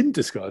thing we didn't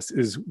discuss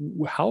is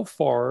how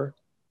far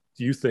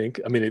do you think?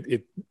 I mean,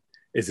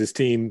 is this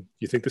team?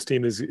 You think this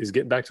team is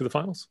getting back to the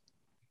finals?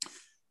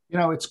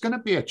 It's going to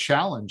be a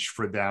challenge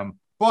for them,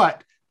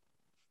 but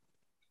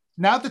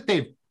now that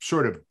they've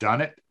sort of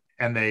done it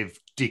and they've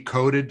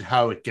decoded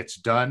how it gets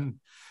done,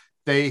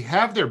 they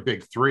have their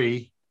big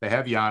three. They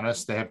have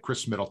Giannis, they have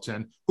Chris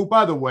Middleton, who,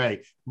 by the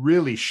way,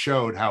 really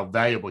showed how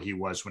valuable he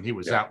was when he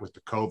was out with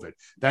the COVID.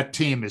 That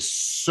team is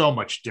so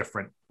much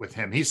different with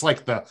him. He's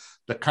like the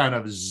kind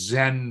of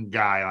Zen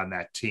guy on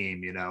that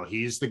team.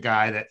 He's the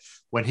guy that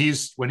when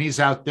he's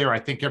out there, I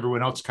think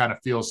everyone else kind of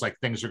feels like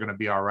things are going to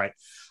be all right.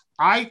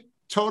 I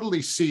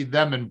totally see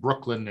them in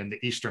Brooklyn in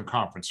the Eastern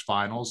Conference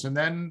Finals, and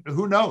then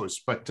who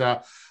knows?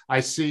 But I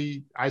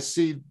see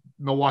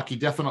Milwaukee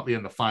definitely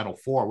in the Final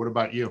Four. What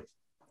about you?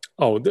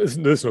 Oh, there's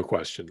no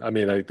question. I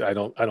mean, I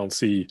don't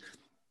see.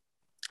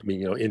 I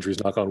mean,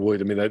 injuries. Knock on wood.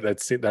 I mean,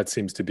 that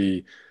seems to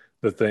be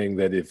the thing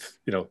that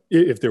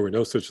if there were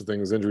no such a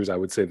thing as injuries, I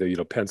would say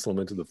that pencil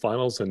them into the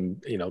finals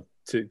and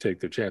to take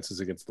their chances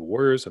against the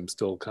Warriors. I'm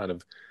still kind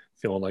of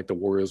feeling like the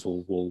Warriors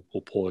will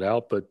pull it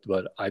out,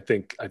 but I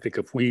think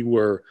if we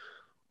were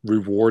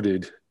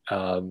rewarded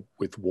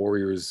with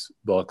Warriors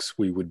Bucks,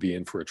 we would be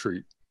in for a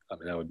treat. I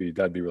mean,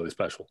 that'd be really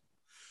special.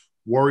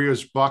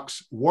 Warriors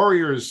Bucks,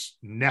 Warriors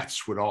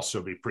Nets would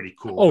also be pretty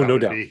cool. Oh, no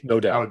doubt.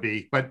 That would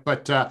be,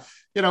 but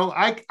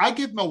I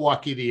give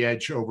Milwaukee the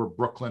edge over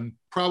Brooklyn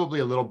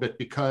probably a little bit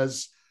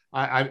because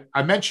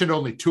I mentioned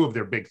only two of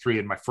their big three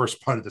in my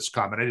first part of this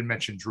comment. I didn't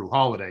mention Drew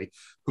Holiday,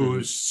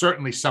 who's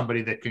certainly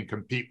somebody that can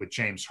compete with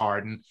James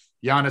Harden.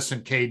 Giannis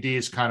and KD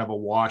is kind of a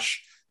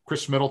wash.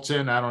 Chris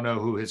Middleton, I don't know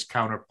who his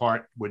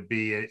counterpart would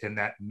be in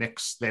that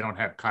mix. They don't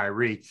have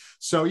Kyrie.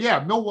 So,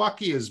 yeah,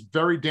 Milwaukee is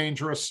very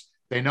dangerous.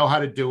 They know how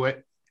to do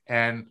it.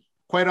 And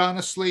quite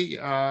honestly,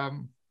 I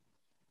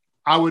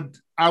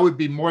would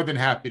be more than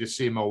happy to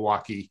see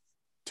Milwaukee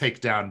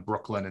take down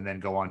Brooklyn and then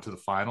go on to the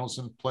finals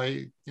and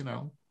play,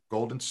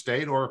 Golden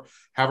State or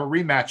have a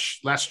rematch.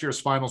 Last year's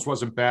finals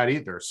wasn't bad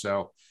either.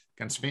 So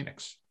against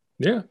Phoenix.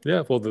 Yeah.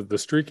 Well, the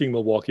streaking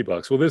Milwaukee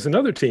Bucks. Well, there's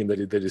another team that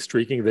is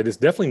streaking that is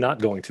definitely not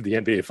going to the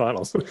NBA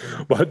Finals,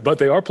 but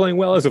they are playing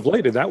well as of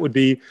late, and that would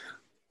be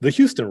the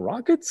Houston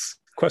Rockets.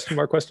 Question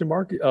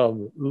mark.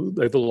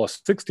 They've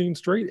lost 16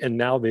 straight, and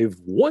now they've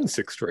won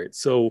 6 straight.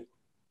 So,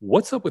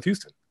 what's up with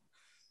Houston?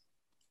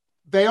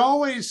 They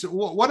always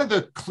one of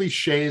the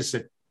cliches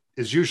that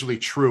is usually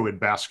true in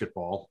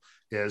basketball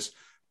is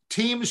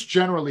teams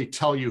generally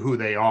tell you who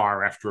they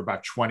are after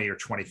about 20 or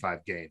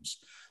 25 games.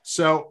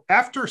 So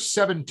after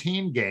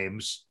 17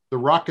 games, the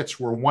Rockets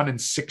were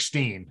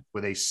 1-16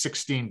 with a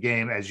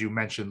 16-game, as you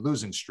mentioned,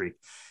 losing streak.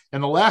 In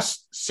the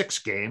last 6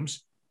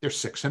 games, they're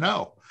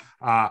 6-0.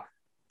 Of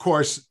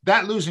course,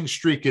 that losing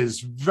streak is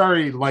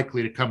very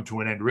likely to come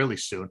to an end really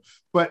soon.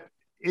 But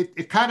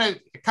it kind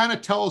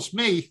of tells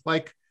me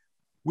like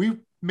we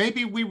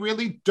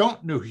really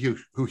don't know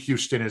who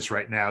Houston is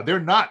right now. They're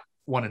not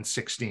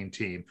 1-16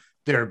 team.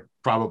 They're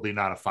probably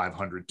not a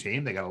 500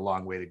 team. They got a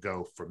long way to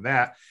go from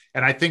that.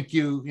 And I think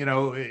in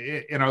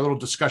our little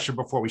discussion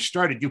before we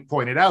started, you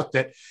pointed out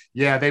that,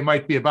 they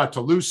might be about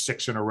to lose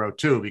 6 in a row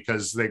too,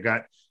 because they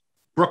got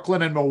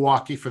Brooklyn and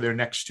Milwaukee for their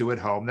next 2 at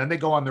home. Then they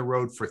go on the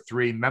road for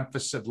 3,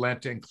 Memphis,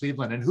 Atlanta, and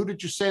Cleveland. And who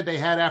did you say they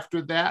had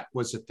after that?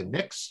 Was it the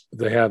Knicks?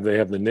 They have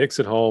the Knicks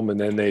at home, and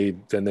then they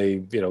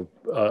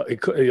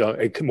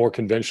a more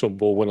conventional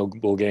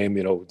winnable game,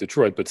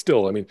 Detroit. But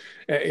still, I mean,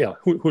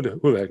 who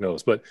the heck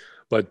knows? But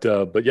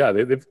yeah,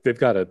 they've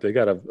got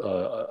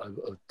a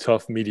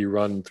tough, meaty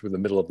run through the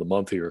middle of the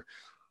month here.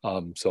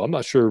 So I'm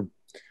not sure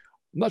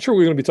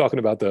we're going to be talking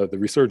about the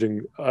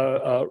resurging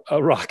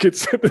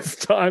Rockets at this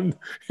time.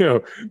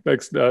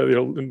 Next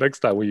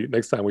time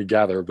we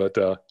gather. But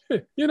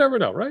you never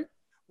know, right?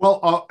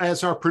 Well,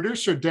 as our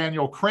producer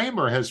Daniel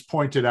Kramer has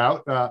pointed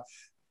out,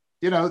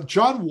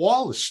 John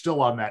Wall is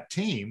still on that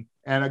team,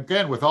 and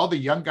again, with all the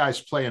young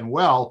guys playing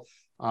well,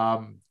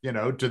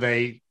 do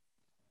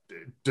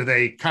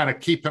they kind of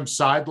keep him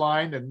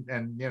sidelined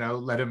and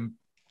let him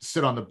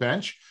sit on the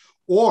bench,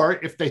 or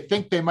if they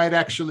think they might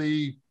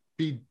actually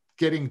be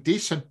getting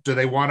decent, do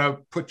they want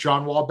to put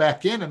John Wall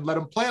back in and let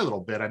him play a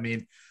little bit? I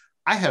mean,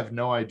 I have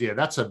no idea.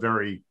 That's a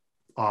very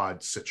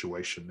odd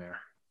situation there.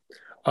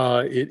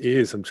 It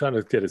is. I'm trying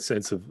to get a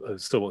sense of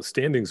still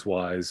standings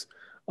wise.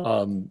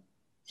 I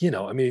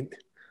mean,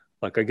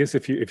 Like, I guess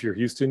if you're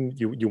Houston,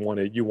 you want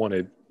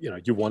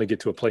to get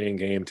to a playing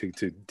game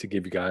to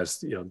give you guys,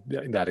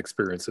 that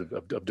experience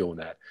of doing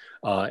that.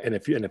 And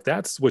if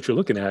that's what you're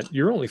looking at,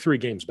 you're only 3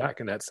 games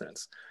back in that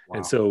sense. Wow.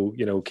 And so,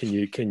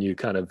 can you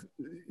kind of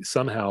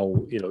somehow,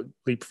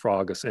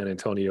 leapfrog a San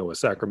Antonio, a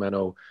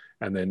Sacramento,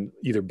 and then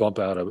either bump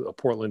out a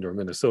Portland or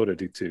Minnesota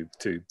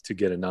to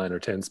get a 9 or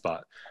 10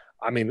 spot?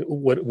 I mean,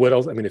 what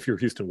else? I mean, if you're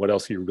Houston, what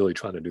else are you really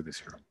trying to do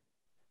this year?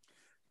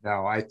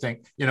 No, I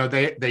think,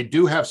 they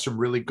do have some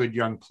really good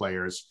young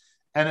players.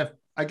 And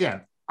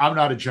again, I'm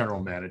not a general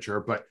manager,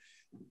 but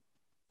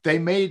they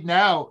may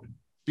now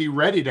be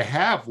ready to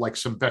have like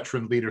some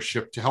veteran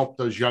leadership to help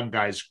those young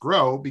guys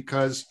grow,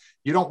 because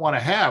you don't want to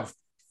have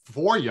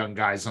 4 young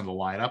guys on the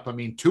lineup. I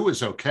mean, 2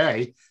 is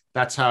okay.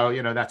 That's how,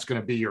 that's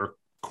going to be your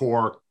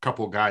core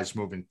couple guys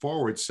moving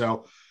forward.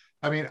 So,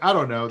 I mean, I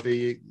don't know.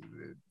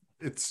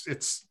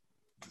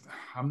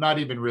 I'm not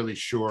even really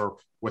sure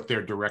what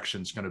their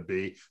direction is going to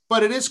be,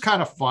 but it is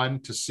kind of fun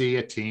to see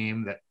a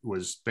team that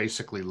was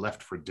basically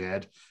left for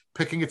dead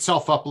picking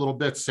itself up a little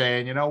bit,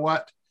 saying, you know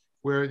what,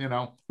 we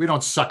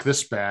don't suck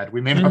this bad.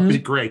 We may not be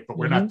great, but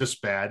we're not this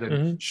bad,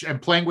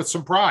 and playing with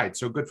some pride.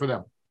 So good for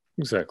them.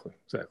 Exactly.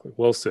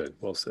 Well said.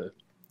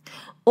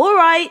 All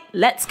right,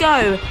 let's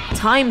go.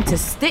 Time to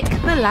stick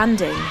the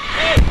landing.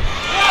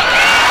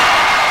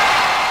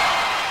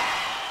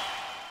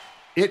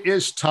 It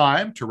is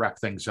time to wrap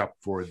things up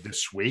for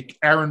this week.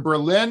 Aaron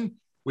Berlin,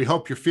 we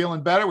hope you're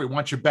feeling better. We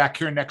want you back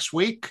here next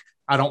week.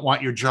 I don't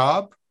want your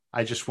job.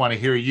 I just want to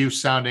hear you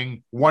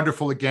sounding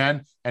wonderful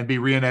again and be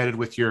reunited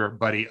with your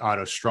buddy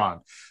Otto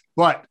Strong.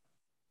 But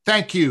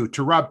thank you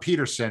to Rob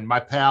Peterson, my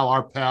pal,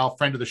 our pal,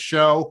 friend of the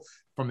show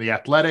from The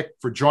Athletic,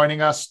 for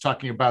joining us,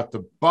 talking about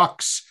the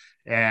Bucks.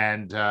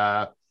 And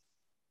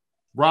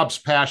Rob's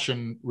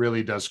passion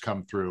really does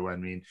come through. I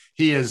mean,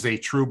 he is a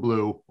true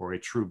blue or a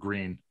true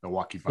green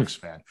Milwaukee Bucks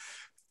fan.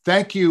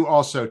 Thank you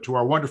also to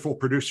our wonderful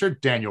producer,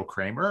 Daniel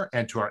Kramer,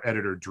 and to our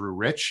editor, Drew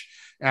Rich.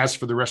 As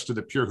for the rest of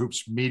the Pure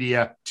Hoops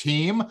media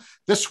team,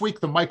 this week,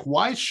 the Mike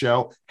Wise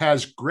Show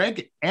has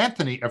Greg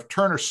Anthony of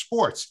Turner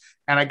Sports.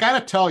 And I got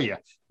to tell you,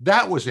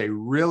 that was a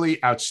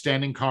really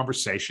outstanding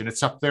conversation.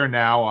 It's up there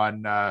now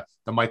on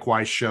the Mike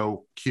Wise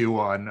Show queue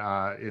on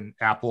in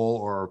Apple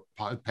or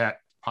podcast,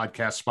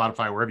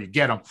 Spotify, wherever you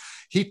get them.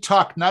 He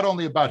talked not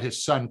only about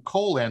his son,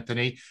 Cole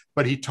Anthony,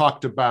 but he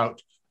talked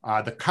about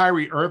the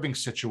Kyrie Irving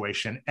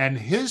situation, and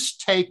his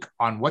take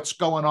on what's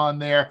going on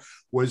there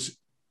was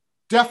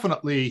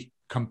definitely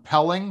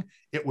compelling.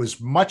 It was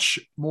much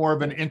more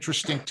of an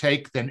interesting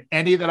take than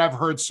any that I've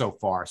heard so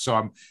far. So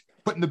I'm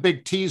putting the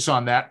big tease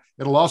on that.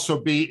 It'll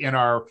also be in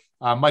our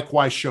Mike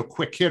Wise Show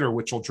Quick Hitter,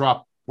 which will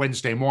drop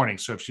Wednesday morning.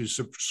 So if you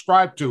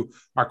subscribe to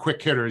our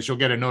Quick Hitters, you'll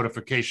get a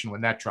notification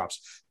when that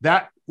drops.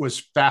 That was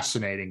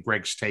fascinating,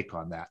 Greg's take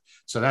on that.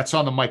 So that's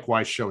on the Mike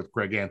Wise Show with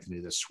Greg Anthony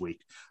this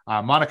week.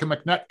 Monica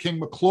McNutt, King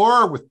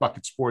McClure with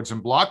Buckets, Boards,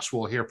 and Blocks.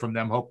 We'll hear from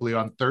them hopefully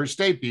on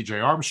Thursday.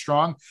 BJ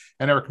Armstrong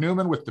and Eric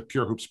Newman with the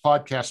Pure Hoops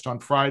podcast on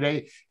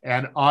Friday.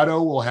 And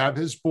Otto will have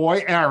his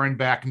boy Aaron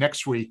back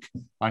next week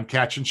on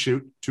Catch and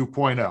Shoot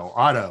 2.0.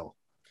 Otto.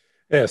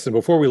 Yes, and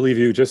before we leave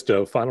you, just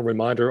a final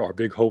reminder, our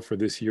big hope for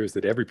this year is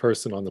that every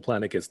person on the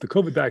planet gets the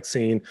COVID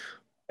vaccine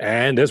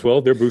and as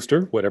well their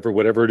booster,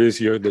 whatever it is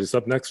that is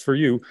up next for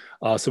you,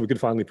 so we can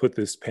finally put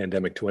this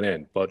pandemic to an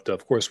end. But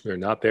of course, we are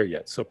not there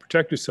yet. So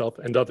protect yourself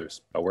and others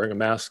by wearing a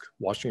mask,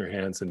 washing your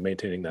hands, and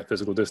maintaining that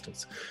physical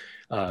distance.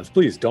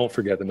 Please don't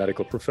forget the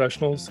medical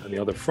professionals and the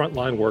other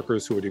frontline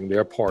workers who are doing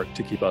their part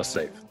to keep us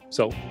safe.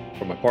 So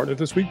for my partner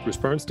this week, Bruce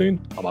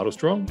Bernstein, I'm Otto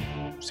Strong.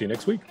 See you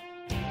next week.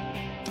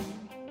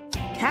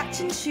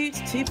 Catch and Shoot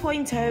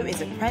 2.0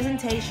 is a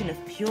presentation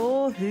of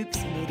Pure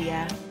Hoops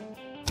Media.